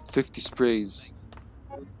got like 50 sprays.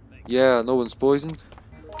 Yeah, no one's poisoned.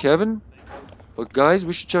 Kevin? But guys,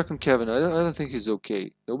 we should check on Kevin. I don't think he's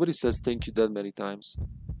okay. Nobody says thank you that many times.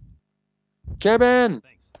 Kevin!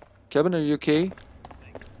 Kevin, are you okay?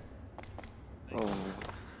 Oh,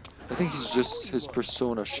 I think he's just his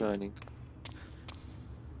persona shining.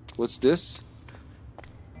 What's this?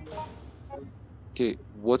 Okay,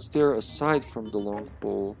 what's there aside from the long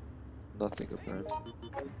pole? Nothing apparently.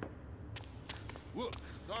 Whoop.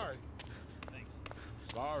 Sorry. Thanks.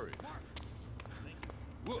 Sorry.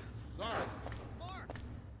 Whoop. Sorry. Mark!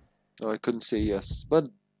 Oh, I couldn't say yes, but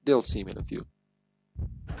they'll see me in a few.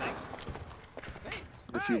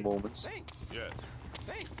 In a few moments. Yes.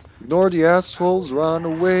 Ignore the assholes, run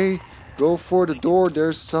away. Go for the door,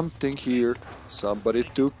 there's something here. Somebody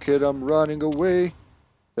took it, I'm running away.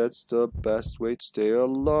 That's the best way to stay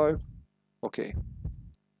alive. Okay.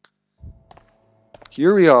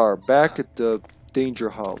 Here we are, back at the danger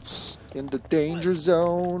house. In the danger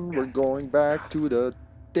zone, we're going back to the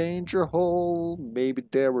danger hole. Maybe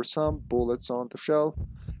there were some bullets on the shelf.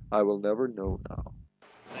 I will never know now.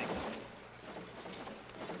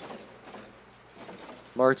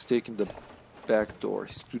 Mark's taking the back door.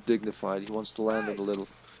 He's too dignified. He wants to land it a little.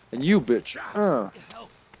 And you, bitch.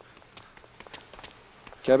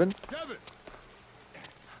 Kevin? Kevin.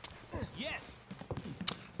 Yes!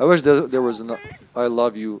 I wish there was an I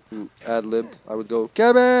love you ad-lib. I would go,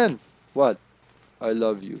 Kevin! What? I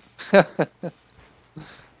love you.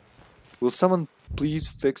 Will someone please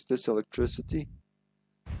fix this electricity?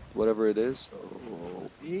 Whatever it is.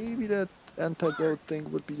 Oh, maybe that antidote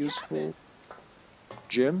thing would be useful.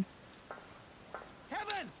 Jim?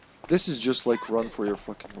 This is just like run for your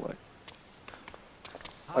fucking life.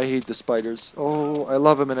 I hate the spiders. Oh, I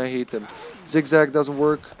love them and I hate them. Zigzag doesn't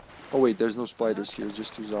work. Oh wait, there's no spiders here,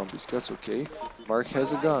 just 2 zombies. That's okay. Mark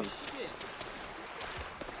has a gun.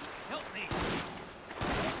 Help me!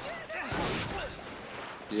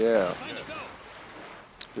 Yeah.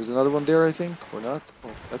 There's another one there, I think, or not?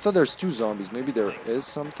 Oh, I thought there's 2 zombies. Maybe there is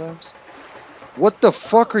sometimes. What the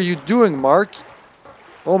fuck are you doing, Mark?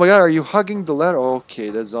 Oh my god, are you hugging the ladder?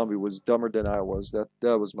 Okay, that zombie was dumber than I was.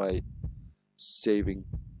 That was my saving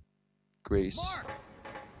grace.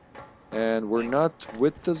 And we're not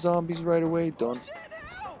with the zombies right away. Don't. Shit,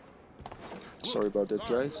 help! Sorry about that,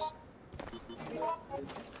 guys.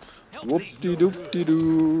 Help me. Whoop-de doop-de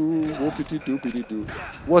doo. Whoopity doopity doo.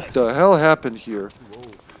 What the hell happened here?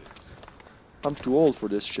 I'm too old for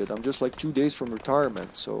this shit. I'm just like 2 days from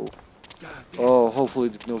retirement, so. Oh,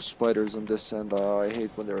 hopefully no spiders on this end. I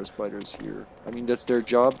hate when there are spiders here. I mean, that's their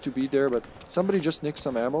job to be there, but somebody just nicked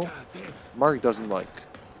some ammo. Mark doesn't like.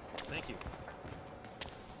 Thank you.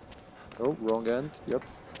 Oh, wrong end. Yep.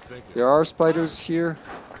 There are spiders here.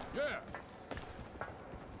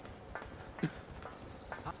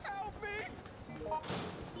 Help me!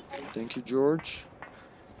 Thank you, George.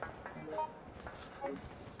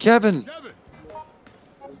 Kevin! Kevin!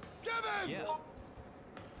 Kevin! Yeah.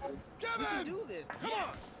 We can Kevin! do this.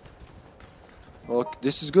 Yes. Oh,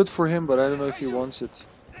 this is good for him, but I don't know if he wants it.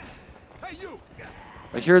 Hey, you!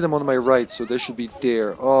 I hear them on my right, so they should be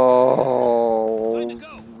there. Oh,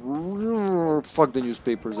 fuck the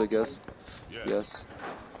newspapers, I guess. Yeah. Yes.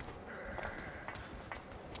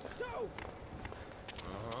 Go!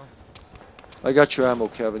 Uh-huh. I got your ammo,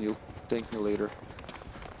 Kevin. You'll thank me later.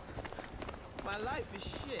 My life is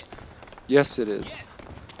shit. Yes, it is.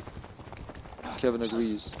 Yes. Kevin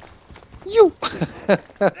agrees. You!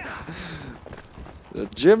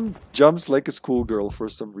 Jim jumps like a schoolgirl for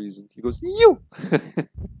some reason. He goes, you!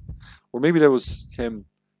 Or maybe that was him.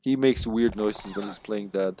 He makes weird noises when he's playing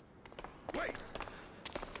dead. Wait!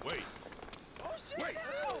 Wait! Oh shit,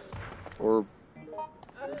 help! Or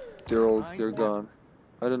they're gone.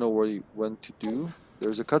 I don't know what he went to do.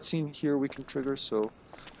 There's a cutscene here we can trigger, so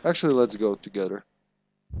actually let's go together.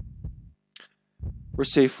 We're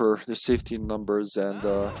safer. There's safety in numbers, and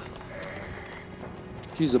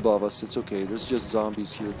he's above us. It's okay. There's just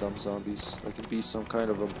zombies here, dumb zombies. Like it be some kind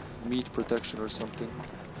of a meat protection or something.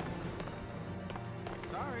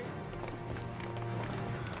 Sorry.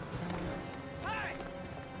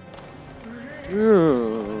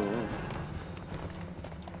 Yeah.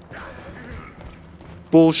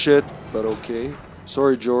 Bullshit, but okay.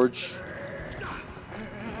 Sorry, George.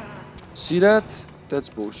 See that? That's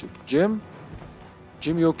bullshit. Jim?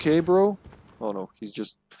 Jim, you okay, bro? Oh no, he's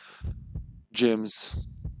just... Gyms.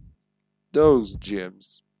 Those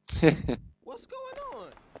gyms. What's going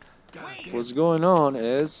on? What's going on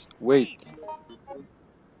is... Wait.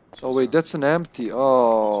 Oh wait, that's an empty.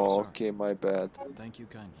 Oh, okay, my bad. Thank you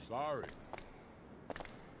kindly. Sorry.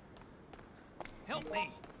 Help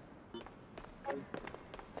me.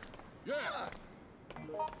 Yeah!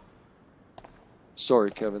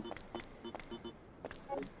 Sorry, Kevin.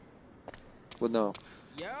 What now?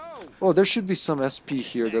 Yo! Oh, there should be some SP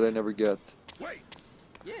here that I never get. Wait!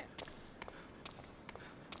 Yeah.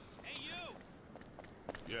 Hey, you.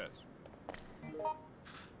 Yes.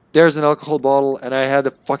 There's an alcohol bottle, and I had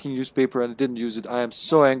a fucking newspaper and I didn't use it. I am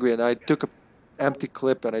so angry, and I took a empty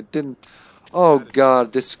clip and I didn't... Oh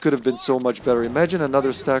god, this could have been so much better. Imagine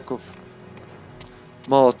another stack of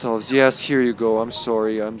Molotovs. Yes, here you go. I'm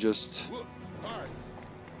sorry, I'm just... Look. Alright.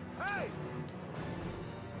 Hey!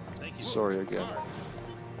 Thank you. Sorry again.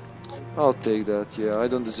 I'll take that, yeah. I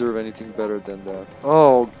don't deserve anything better than that.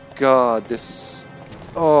 Oh god, this is...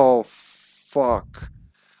 Oh, fuck.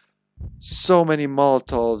 So many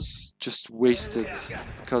Molotovs just wasted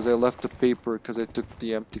because I left the paper because I took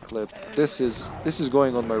the empty clip. This is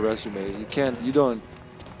going on my resume. You don't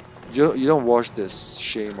wash this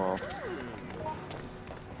shame off.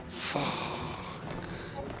 Fuck.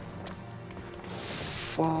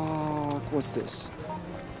 What's this?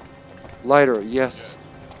 Lighter, yes.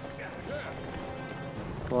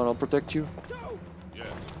 Come on, I'll protect you. Yeah.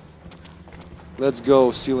 Let's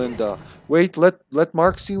go, see Linda. Wait, let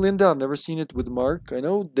Mark see Linda. I've never seen it with Mark. I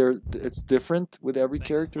know it's different with every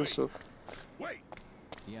character, so... Wait!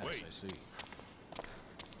 Yes, Wait. I see.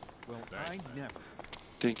 Well, I never.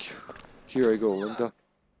 Thank you. Here I go, Linda.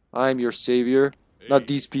 I'm your savior. Not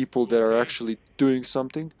these people that are actually doing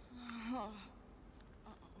something.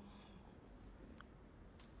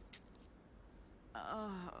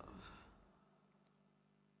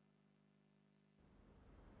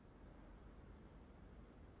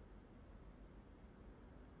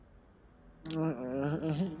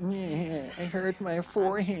 I hurt my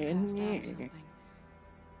forehead.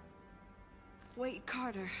 Wait,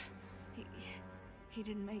 Carter. He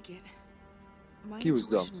didn't make it. My He was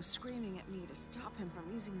dumb. intuition was screaming at me to stop him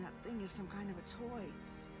from using that thing as some kind of a toy.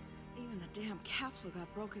 Even the damn capsule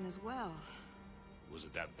got broken as well. Was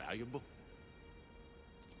it that valuable?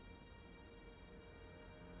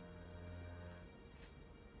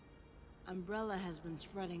 Umbrella has been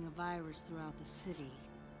spreading a virus throughout the city.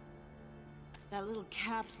 That little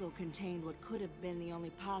capsule contained what could have been the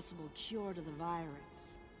only possible cure to the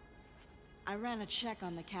virus. I ran a check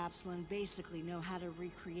on the capsule and basically know how to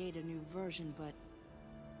recreate a new version, but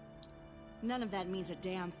none of that means a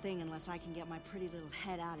damn thing unless I can get my pretty little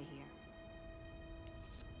head out of here.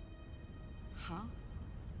 Huh?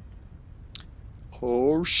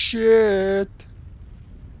 Oh shit!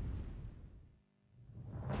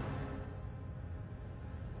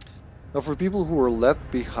 Now for people who are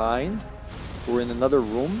left behind, who are in another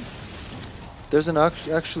room, there's an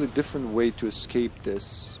actually different way to escape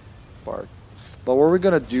this part. But what we're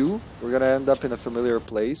gonna do, we're gonna end up in a familiar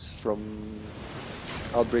place from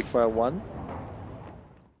Outbreak File 1.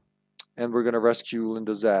 And we're gonna rescue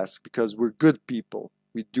Linda's ass, because we're good people.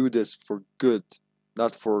 We do this for good,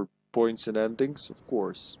 not for points and endings, of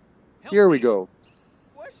course. Here we go.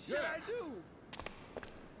 What should I do?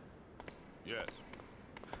 Yes.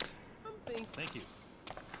 I'm thinking. Thank you.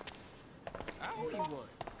 I owe you one.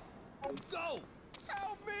 Go!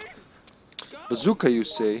 Help me! Go! Bazooka, you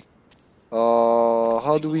say?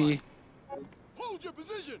 How do we... Hold your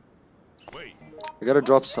position. Wait. I gotta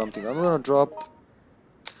drop something. I'm gonna drop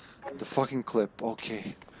the fucking clip.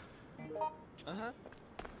 Okay. Uh-huh.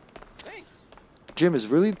 Thanks. Jim, is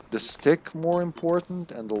really the stick more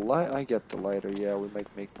important? And the light... I get the lighter. Yeah, we might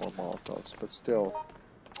make more Molotovs. But still.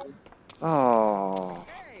 Oh.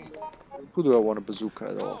 Hey! Who do I want a bazooka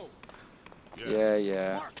at all? Yes.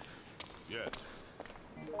 Yeah. Mark. Yes.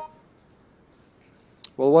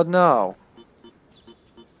 Well, what now?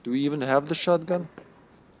 Do we even have the shotgun?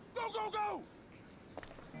 Go, go, go!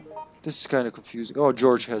 This is kind of confusing. Oh,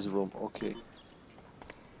 George has room. Okay.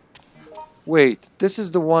 Wait, this is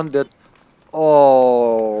the one that...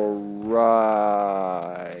 Oh,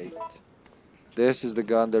 right. This is the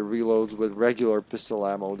gun that reloads with regular pistol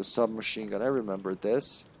ammo, the submachine gun. I remember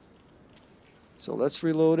this. So let's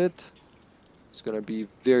reload it. It's gonna be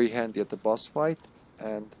very handy at the boss fight.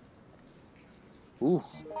 And... Ooh.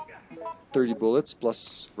 30 bullets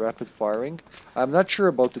plus rapid firing. I'm not sure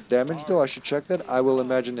about the damage though. I should check that. I will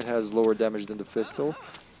imagine it has lower damage than the pistol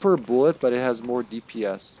per bullet, but it has more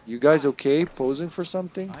DPS. You guys okay? Posing for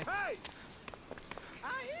something? Hey!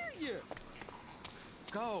 I hear you!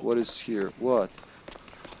 Go! What is here? What?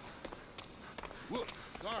 Whoop,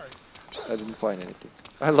 sorry. I didn't find anything.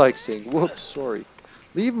 I like saying whoops, sorry.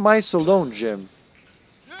 Leave mice alone, Jim.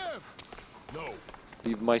 Jim! No.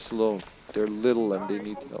 Leave mice alone. They're little and they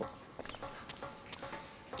need help.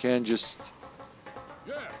 Can't just...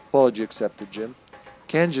 Yeah. Apology accepted, Jim.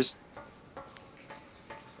 Can't just...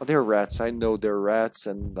 Oh, they're rats. I know they're rats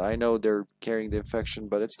and I know they're carrying the infection,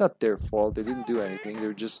 but it's not their fault. They didn't do anything.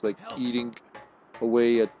 They're just like eating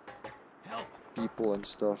away at people and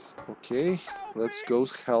stuff. Okay, let's go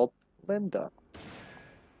help Linda.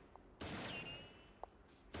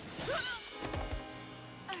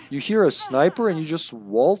 You hear a sniper and you just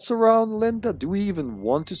waltz around, Linda? Do we even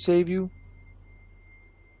want to save you?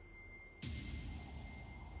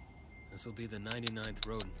 This'll be the 99th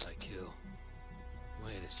rodent I kill.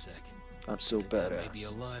 Wait a sec. I'm so Maybe a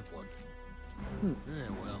badass. live one.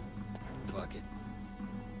 Well, fuck it.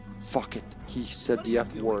 Fuck it. He said the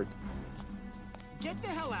F word. Get the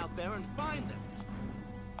hell out there and find them.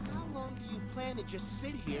 How long do you plan to just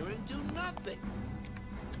sit here and do nothing?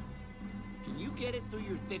 Can you get it through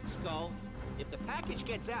your thick skull? If the package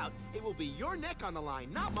gets out, it will be your neck on the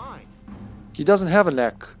line, not mine. He doesn't have a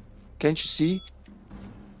neck. Can't you see?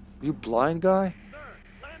 You blind guy? Sir,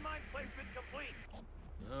 landmine placement complete.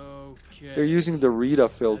 Okay. They're using the Rita That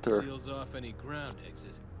filter. seals off any ground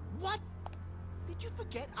exit. What? Did you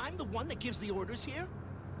forget I'm the one that gives the orders here?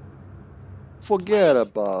 Forget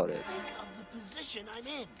about it. Think of the position I'm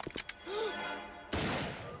in.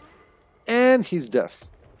 And he's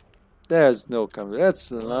deaf. There's no coming.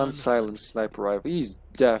 That's an unsilenced sniper rifle. He's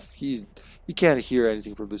deaf. He can't hear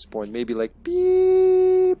anything from this point. Maybe like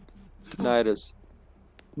beep. Tinnitus.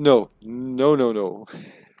 No.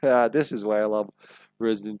 This is why I love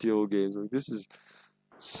Resident Evil games. Like, this is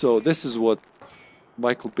what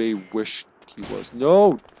Michael Bay wished he was.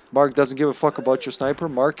 No! Mark doesn't give a fuck about your sniper.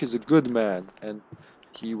 Mark is a good man. And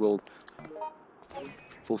he will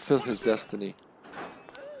fulfill his destiny.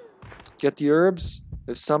 Get the herbs.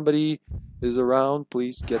 If somebody is around,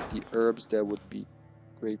 please get the herbs. That would be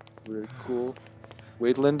great. Very cool.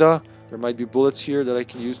 Wait, Linda. There might be bullets here that I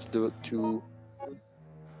can use to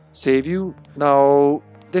save you. Now,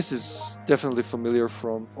 this is definitely familiar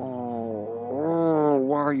from... Oh,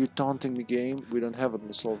 why are you taunting me, game? We don't have an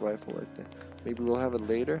assault rifle, I think. Maybe we'll have it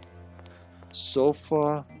later.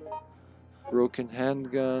 Sofa. Broken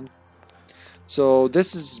handgun. So,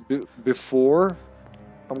 this is before...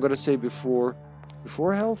 I'm gonna say before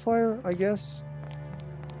Hellfire, I guess.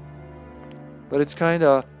 But it's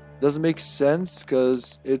kinda doesn't make sense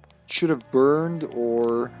because it should have burned,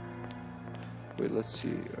 or wait, let's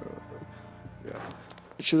see. Yeah,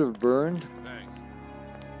 it should have burned. Thanks.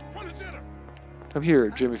 Front and center. Come here,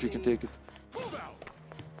 Jim, if you can take it. Move out.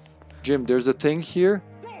 Jim, there's a thing here,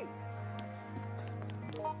 Go.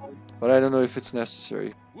 but I don't know if it's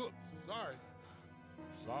necessary. Whoops. Sorry.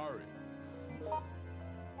 Sorry.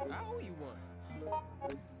 I owe you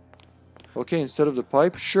one. Okay, instead of the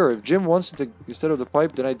pipe, sure. If Jim wants it instead of the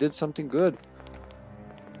pipe, then I did something good.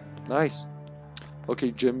 Nice.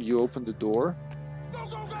 Okay, Jim, you open the door Go,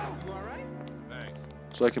 go, go. You alright? Thanks.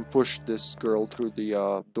 so I can push this girl through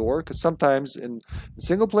the door. Because sometimes in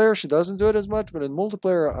single player she doesn't do it as much, but in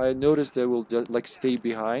multiplayer I noticed they will just like stay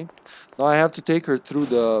behind. Now I have to take her through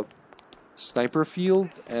the sniper field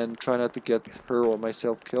and try not to get her or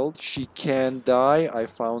myself killed. She can die. I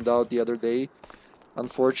found out the other day,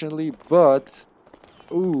 unfortunately, but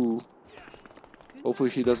ooh, hopefully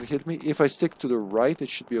he doesn't hit me. If I stick to the right, it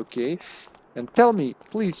should be okay. And tell me,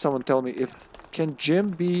 please, someone tell me, if can Jim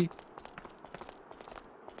be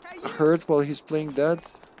hurt while he's playing dead?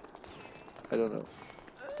 I don't know.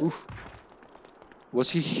 Oof.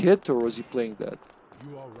 Was he hit or was he playing dead?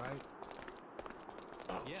 You all right?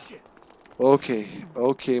 Oh, shit. Okay,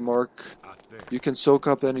 okay, Mark. I think. You can soak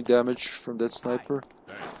up any damage from that sniper.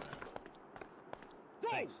 Thanks, man.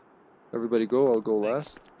 Thanks. Everybody go, I'll go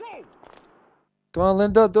last. Go. Come on,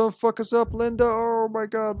 Linda, don't fuck us up, Linda. Oh my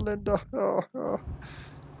god, Linda. Oh, oh.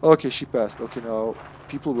 Okay, she passed. Okay, now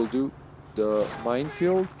people will do the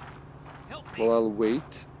minefield while I'll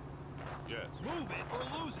wait. Yes. Move it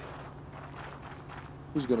or lose it.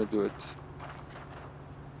 Who's gonna do it?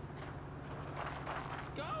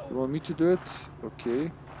 Go. You want me to do it?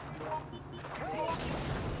 Okay.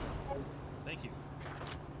 Thank you.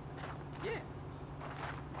 Yeah.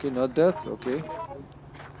 Okay, not that. Okay. Go.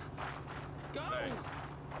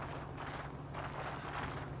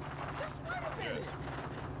 Just wait a minute.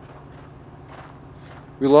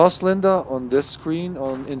 We lost Linda on this screen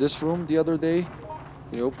in this room the other day.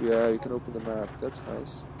 Yeah, you can open the map. That's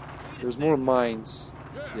nice. There's more mines.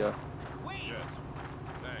 Yeah. Wait. Yes.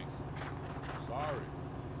 Thanks. Sorry.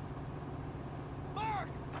 Mark.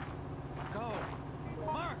 Go.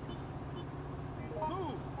 Mark.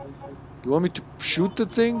 Move. You want me to shoot the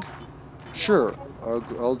thing? Sure,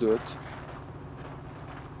 I'll do it.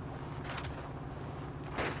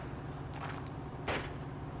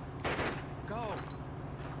 Go.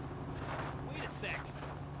 Wait a sec.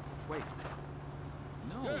 Wait.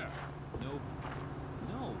 No. Yeah. No.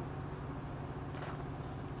 No.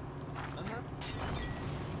 Uh-huh.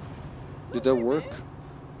 Did that work?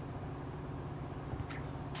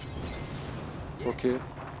 Okay.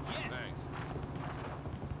 Yes. Thanks.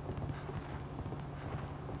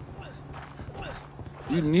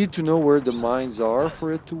 You need to know where the mines are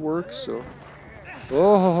for it to work, so...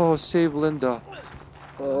 Oh, save Linda.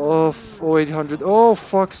 Oh, 0800. Oh,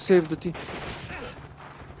 fuck, save the team.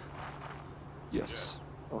 Yes.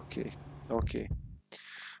 Okay. Okay.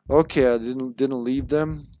 Okay, I didn't leave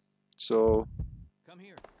them. So, Come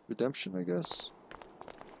here. redemption, I guess.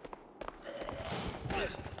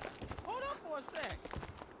 Hold up for a sec.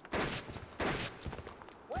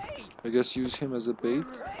 Wait. I guess use him as a bait.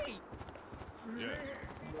 Wait. Yes.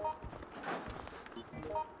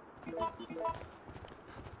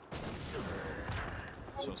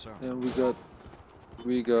 So sorry. And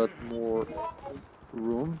we got more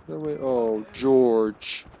room that way. Oh,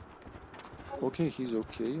 George. Okay, he's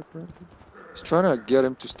okay apparently. He's trying to get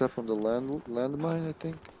him to step on the landmine, I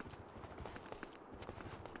think.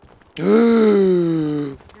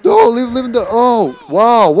 No, leave him the. Oh,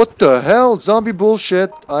 wow! What the hell? Zombie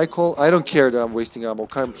bullshit. I don't care that I'm wasting ammo.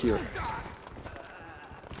 Come here.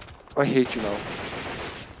 I hate you now.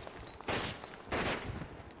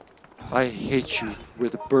 I hate you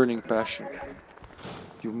with a burning passion.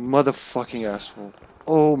 You motherfucking asshole.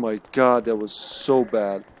 Oh my god, that was so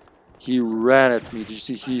bad. He ran at me. Did you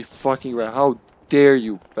see? He fucking ran. How dare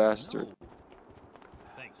you, bastard.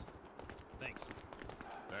 Thanks. Thanks.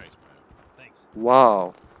 Thanks, man. Thanks.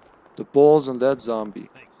 Wow. The balls on that zombie.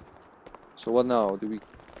 Thanks. So what now?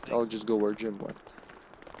 I'll just go where Jim went.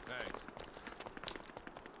 Thanks.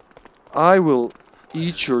 I will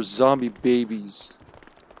eat your zombie babies.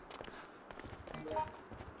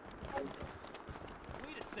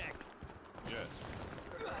 Wait a sec. Yes.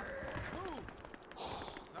 Move.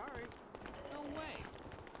 Sorry. No way.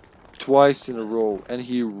 Twice in a row, and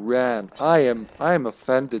he ran. I am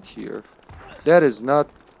offended here. That is not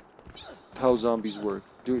how zombies work.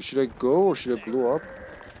 Dude, should I go or should I blow up?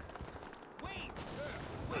 Wait.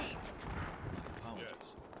 Wait. Yes.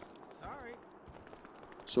 Sorry.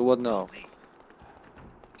 So what now?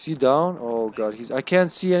 Is he down? Oh god, I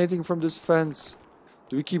can't see anything from this fence.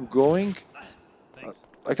 Do we keep going?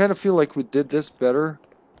 I kind of feel like we did this better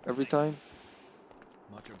every time.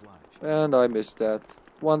 Much obliged. And I missed that.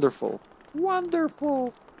 Wonderful.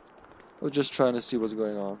 Wonderful! I was just trying to see what's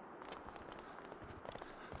going on.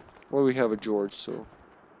 Well, we have a George, so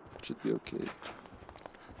it should be okay.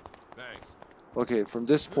 Thanks. Okay, from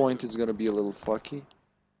this point it's gonna be a little fucky.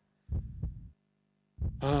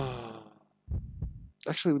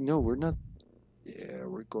 Actually, no, we're not. Yeah,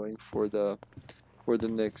 we're going for the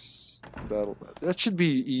next battle. That should be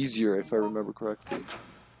easier if I remember correctly.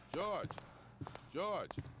 George! George!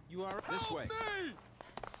 You are this way. Me!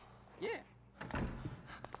 Yeah.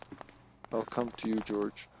 I'll come to you,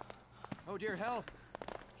 George. Oh dear, help!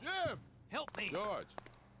 Jim! Help me! George!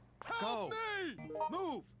 Go! Help me!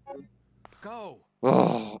 Move! Go!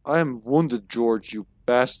 Oh, I'm wounded, George, you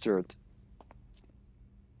bastard.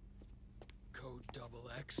 Code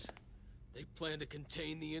XX. They plan to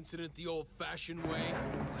contain the incident the old-fashioned way,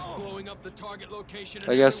 by blowing up the target location.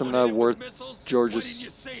 I guess I'm not worth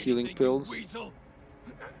George's healing pills.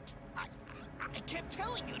 I kept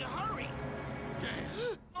telling you to hurry. Damn.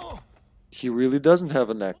 Oh, He really doesn't have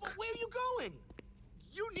a neck. well, where are you going?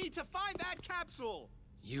 You need to find that capsule.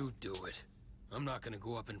 You do it. I'm not gonna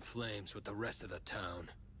go up in flames with the rest of the town.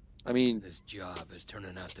 I mean, This job is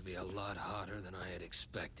turning out to be a lot hotter than I had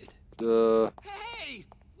expected. Hey,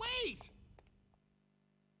 wait!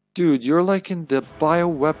 dude, you're like in the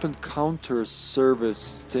bioweapon counter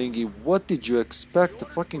service thingy. What did you expect? A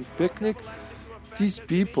fucking picnic? These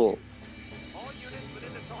people. All units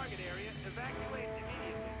within the target area evacuate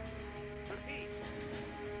immediately. Repeat.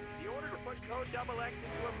 The order to put code XX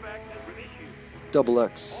into effect has been issued. Double All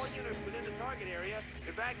X. units within the target area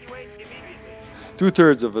evacuate immediately.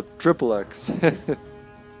 2/3 of a triple X.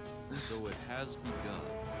 So it has begun.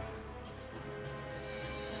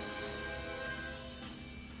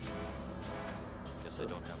 Guess I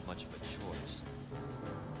don't have much of a choice.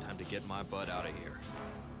 Time to get my butt out of here.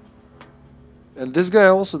 And this guy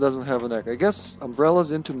also doesn't have a neck. I guess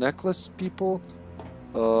Umbrella's into necklace people.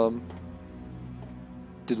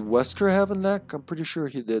 Did Wesker have a neck? I'm pretty sure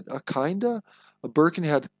he did. Kinda? A Birkin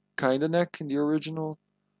had kinda neck in the original.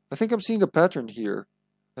 I think I'm seeing a pattern here.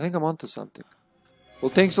 I think I'm onto something. Well,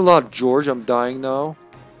 thanks a lot, George. I'm dying now.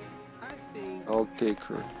 I think. I'll take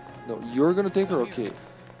her. No, you're gonna take her? Okay.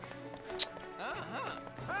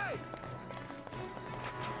 Hey,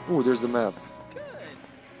 Oh, there's the map. good.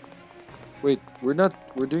 Wait, we're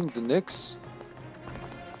doing the Knicks?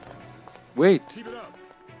 Wait, Keep it up!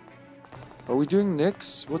 are we doing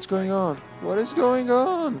Knicks? What's going on? What is going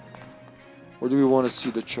on? Or do we want to see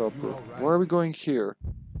the chopper? Why are we going here?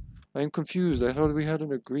 I'm confused. I thought we had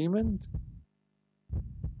an agreement?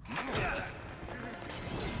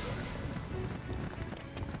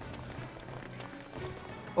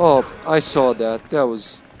 Oh, I saw that. That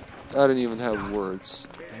was... I didn't even have words.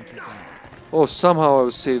 Oh, somehow I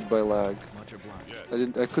was saved by lag. Much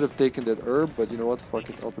obliged. I could have taken that herb, but you know what? Fuck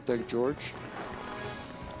it. I'll protect George.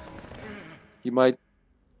 He might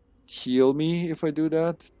heal me if I do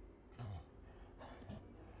that.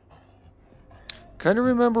 Kind of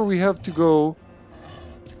remember we have to go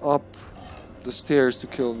up the stairs to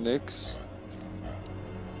kill Nyx.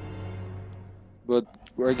 But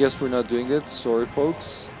I guess we're not doing it. Sorry,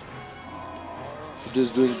 folks. We're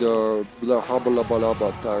just doing the blah blah blah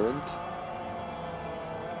blah tyrant.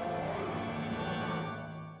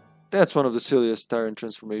 That's one of the silliest tyrant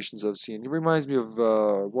transformations I've seen. He reminds me of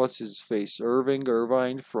what's his face,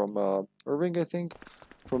 Irvine from Irving, I think,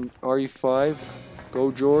 from RE5.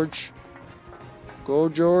 Go George. Go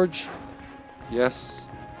George. Yes.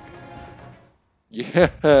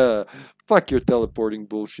 Yeah. Fuck your teleporting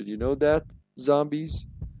bullshit. You know that, zombies?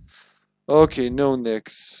 Okay, no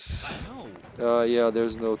Nyx. Yeah,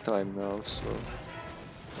 there's no time now, so.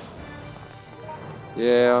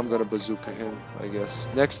 Yeah, I'm gonna bazooka him, I guess.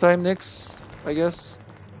 Next time, Nyx, I guess.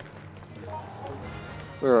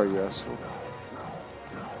 Where are you, asshole?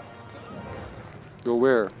 Go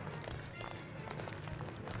where?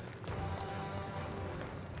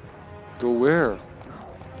 Go where?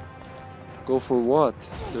 Go for what?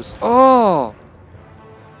 There's... Oh!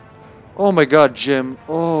 Oh my god, Jim.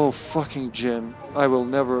 Oh, fucking Jim. I will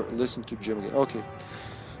never listen to Jim again. Okay.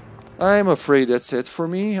 I'm afraid that's it for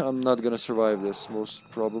me. I'm not gonna survive this, most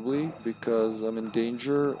probably, because I'm in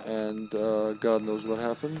danger and God knows what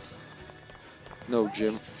happened. No,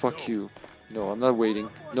 Jim, fuck you. No, I'm not waiting.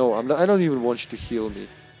 No, I'm not, I don't even want you to heal me.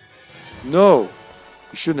 No!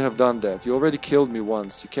 You shouldn't have done that. You already killed me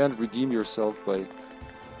once. You can't redeem yourself by...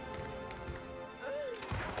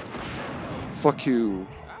 Fuck you.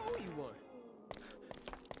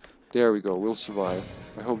 There we go, we'll survive.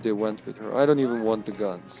 I hope they went with her. I don't even want the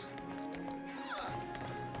guns.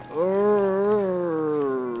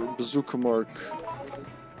 Bazooka mark.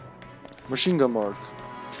 Machine gun mark.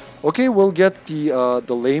 Okay, we'll get the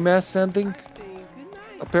lame ass ending.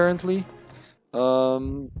 Apparently.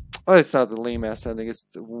 Oh, it's not the lame ass ending, it's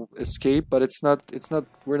the escape, but it's not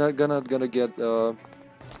we're not gonna get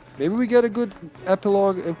maybe we get a good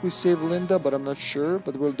epilogue if we save Linda, but I'm not sure.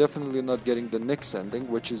 But we're definitely not getting the Nyx ending,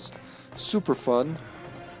 which is super fun.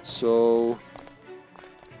 So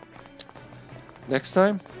next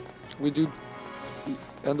time we do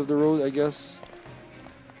the end of the road, I guess.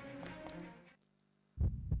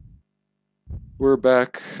 We're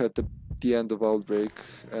back at the end of Outbreak,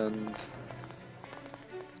 and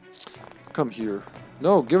come here.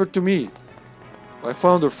 No, give it to me. I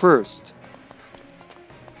found her first.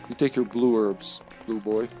 You take your blue herbs, blue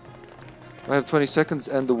boy. I have 20 seconds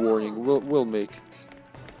and the warning. We'll make it.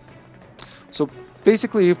 So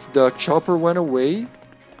basically, if the chopper went away,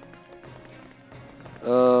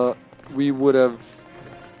 we would have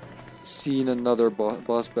seen another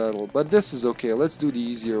boss battle. But this is okay. Let's do the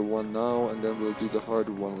easier one now, and then we'll do the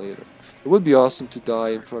harder one later. It would be awesome to die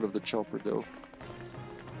in front of the chopper, though.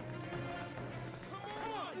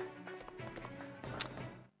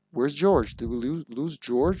 Where's George? Did we lose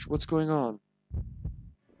George? What's going on?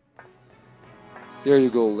 There you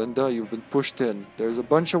go, Linda. You've been pushed in. There's a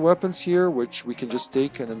bunch of weapons here, which we can just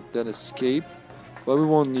take and then escape. But we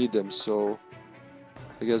won't need them, so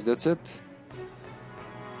I guess that's it.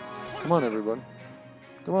 Come on, everyone.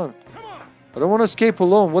 Come on. I don't want to escape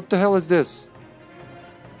alone. What the hell is this?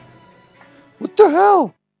 What the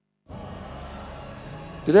hell?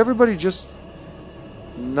 Did everybody just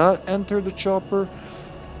not enter the chopper?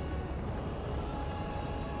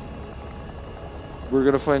 We're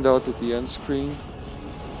gonna find out at the end screen.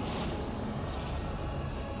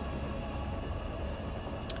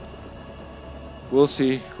 We'll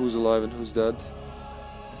see who's alive and who's dead.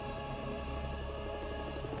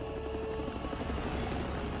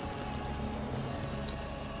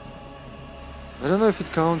 I don't know if it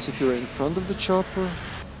counts if you're in front of the chopper.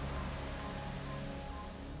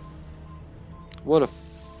 What a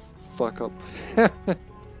fuck up.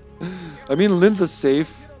 I mean, Linda's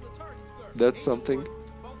safe. That's something.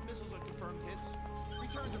 Both missiles are confirmed hits.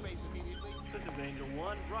 Return to base immediately. This is Angel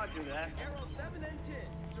 1, roger that. Arrow 7 and 10,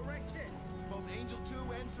 direct hits. Both Angel 2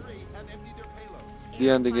 and 3 have emptied their payloads. The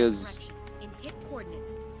ending is in hit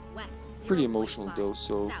coordinates west pretty emotional 0.5, though,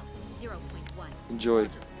 so south 0.1. enjoy.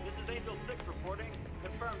 This is Angel 6 reporting.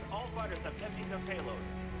 Confirmed all fighters have emptied their payloads.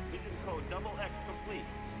 Mission code XX complete.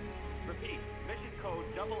 Repeat, mission code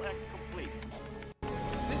XX complete.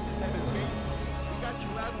 This is Heaven's Gate. We got you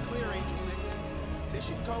loud and clear, Angel 6.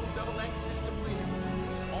 Mission code XX is completed.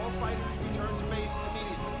 All fighters return to base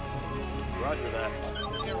immediately. Roger that.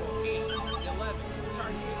 Arrow 8, 11,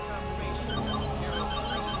 targeted confirmation. Arrow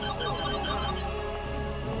 3, 4, 9.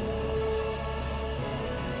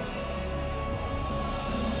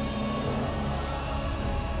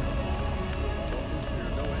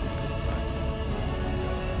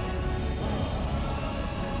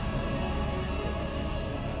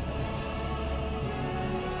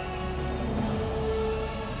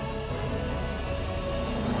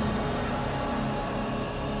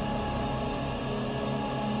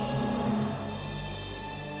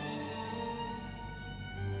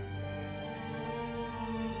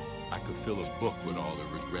 I could fill a book with all the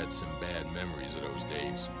regrets and bad memories of those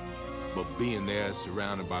days. But being there,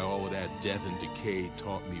 surrounded by all of that death and decay,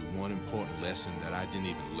 taught me one important lesson that I didn't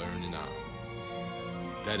even learn in arm.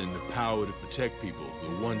 That in the power to protect people,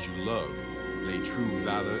 the ones you love, lay true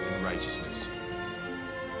valor and righteousness.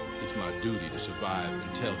 It's my duty to survive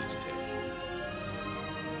and tell this tale.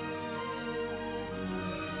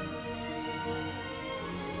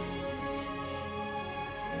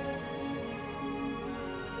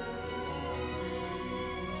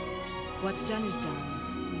 What's done is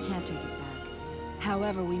done. We can't take it back.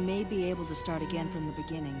 However, we may be able to start again from the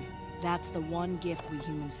beginning. That's the one gift we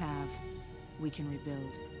humans have. We can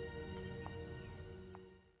rebuild.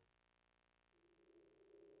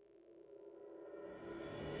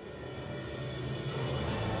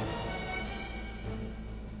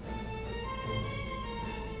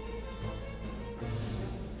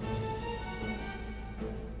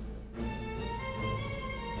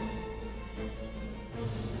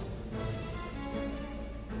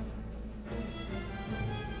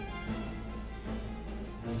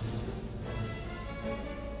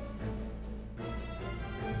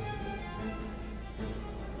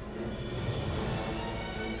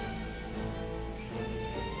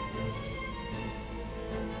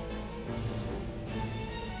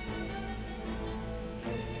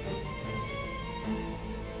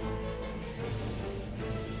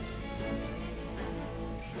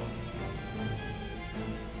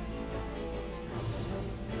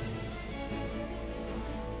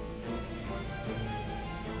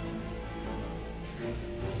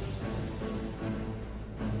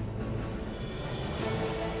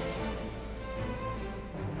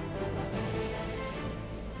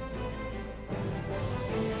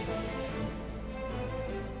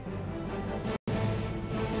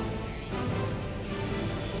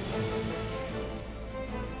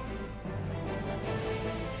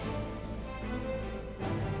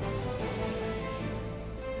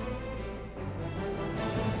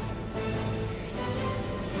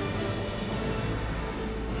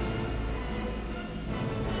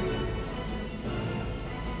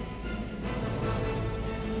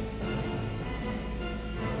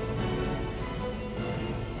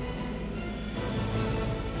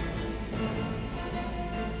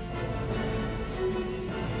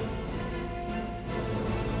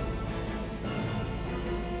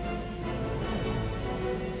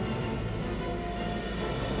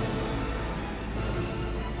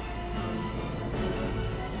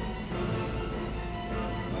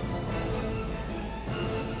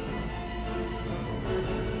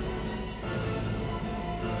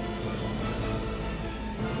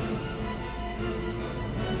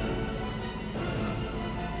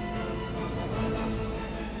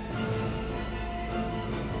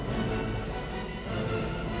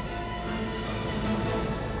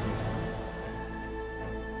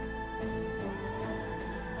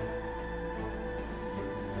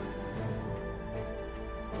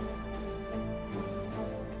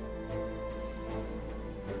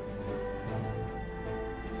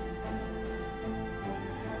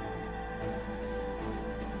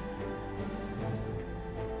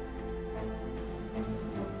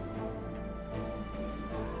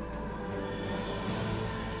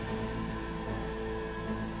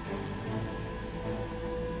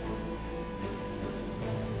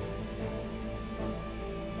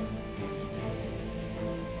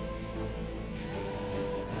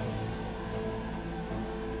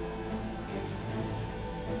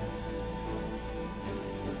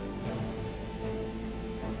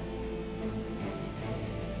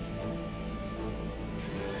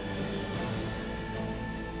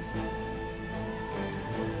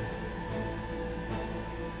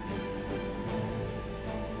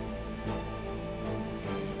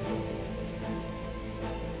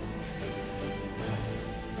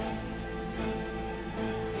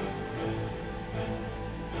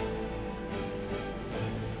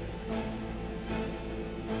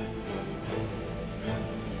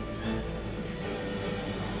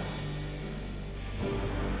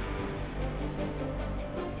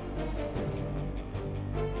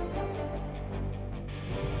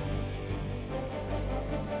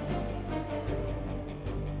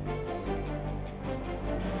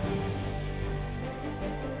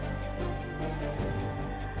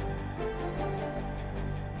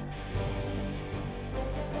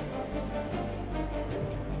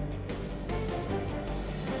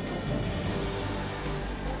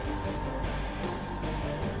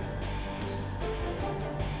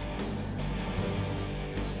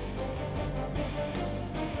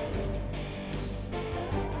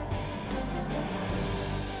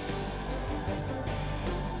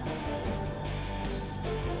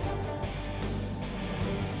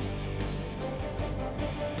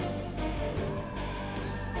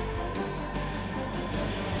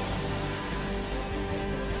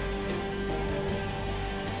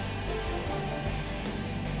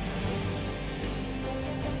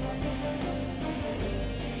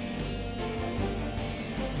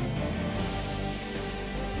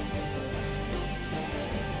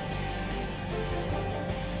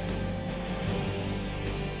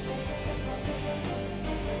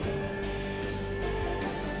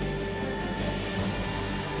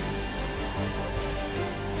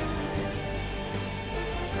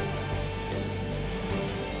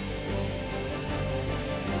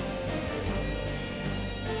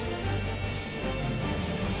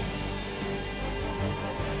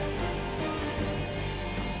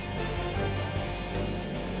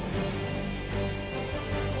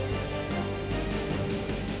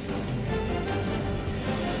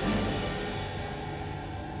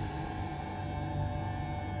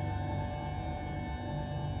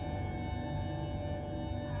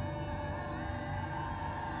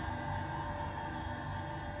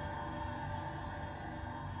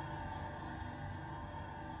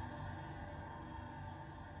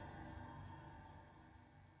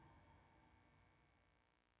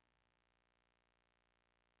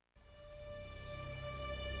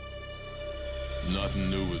 Nothing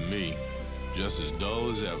new with me. Just as dull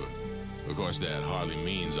as ever. Of course, that hardly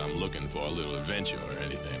means I'm looking for a little adventure or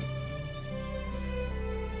anything.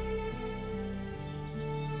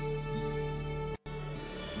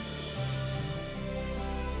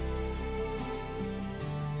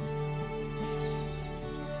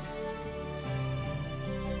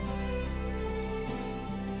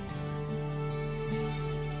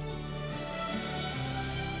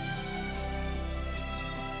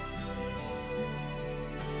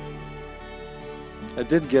 I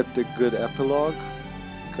did get the good epilogue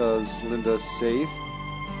because Linda's safe,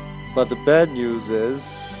 but the bad news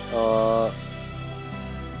is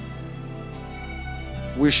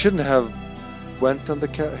we shouldn't have went on the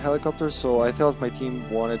helicopter, so I thought my team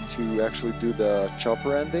wanted to actually do the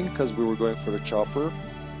chopper ending because we were going for the chopper.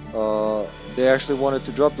 They actually wanted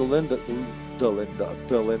to drop the Linda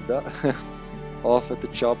off at the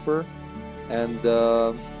chopper and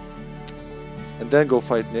then go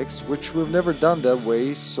fight Nyx, which we've never done that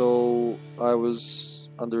way, so I was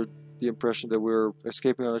under the impression that we were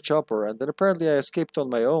escaping on a chopper, and then apparently I escaped on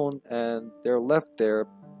my own, and they're left there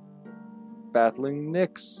battling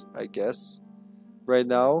Nyx, I guess, right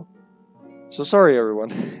now. So sorry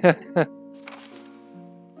everyone.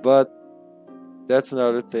 But that's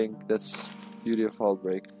another thing, that's beauty of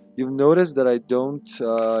Outbreak. You've noticed that I don't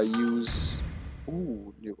use...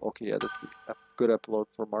 Ooh, okay, yeah, that's a good epilogue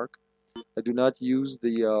for Mark. I do not use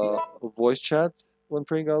the voice chat when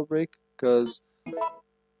playing Outbreak because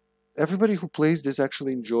everybody who plays this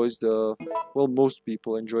actually enjoys the... Well, most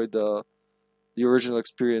people enjoy the original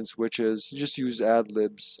experience, which is you just use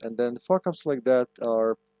ad-libs, and then fuck-ups like that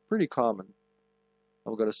are pretty common,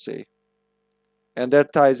 I'm gonna say. And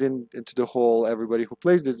that ties into the whole everybody who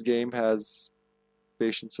plays this game has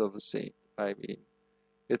patience of a saint. I mean,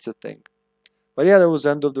 it's a thing. But yeah, that was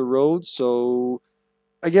End of the Road, so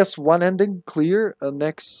I guess one ending clear.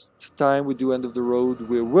 Next time we do End of the Road,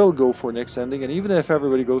 we will go for next ending, and even if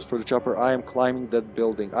everybody goes for the chopper, I am climbing that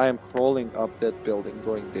building. I am crawling up that building,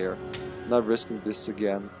 going there. Not risking this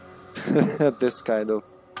again. This kind of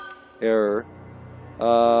error.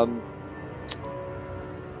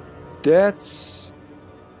 That's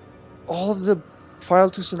all of the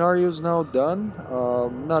File 2 scenarios now done.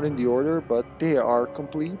 Not in the order, but they are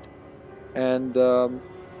complete. And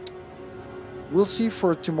we'll see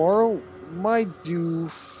for tomorrow. Might do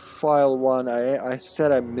File 1. I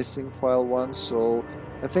said I'm missing File 1, so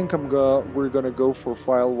I think we're gonna go for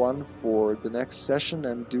File 1 for the next session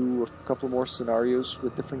and do a couple more scenarios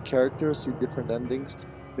with different characters, see different endings,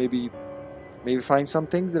 maybe find some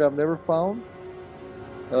things that I've never found,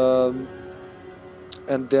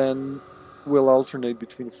 and then we'll alternate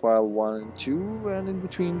between File 1 and 2, and in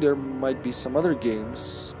between there might be some other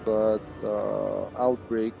games, but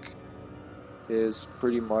Outbreak is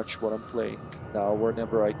pretty much what I'm playing now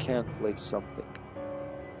whenever I can't play something.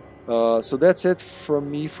 So that's it from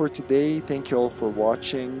me for today. Thank you all for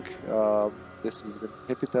watching. This has been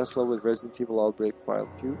HippyTesla with Resident Evil Outbreak File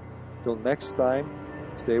 2. Till next time,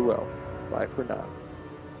 stay well. Bye for now.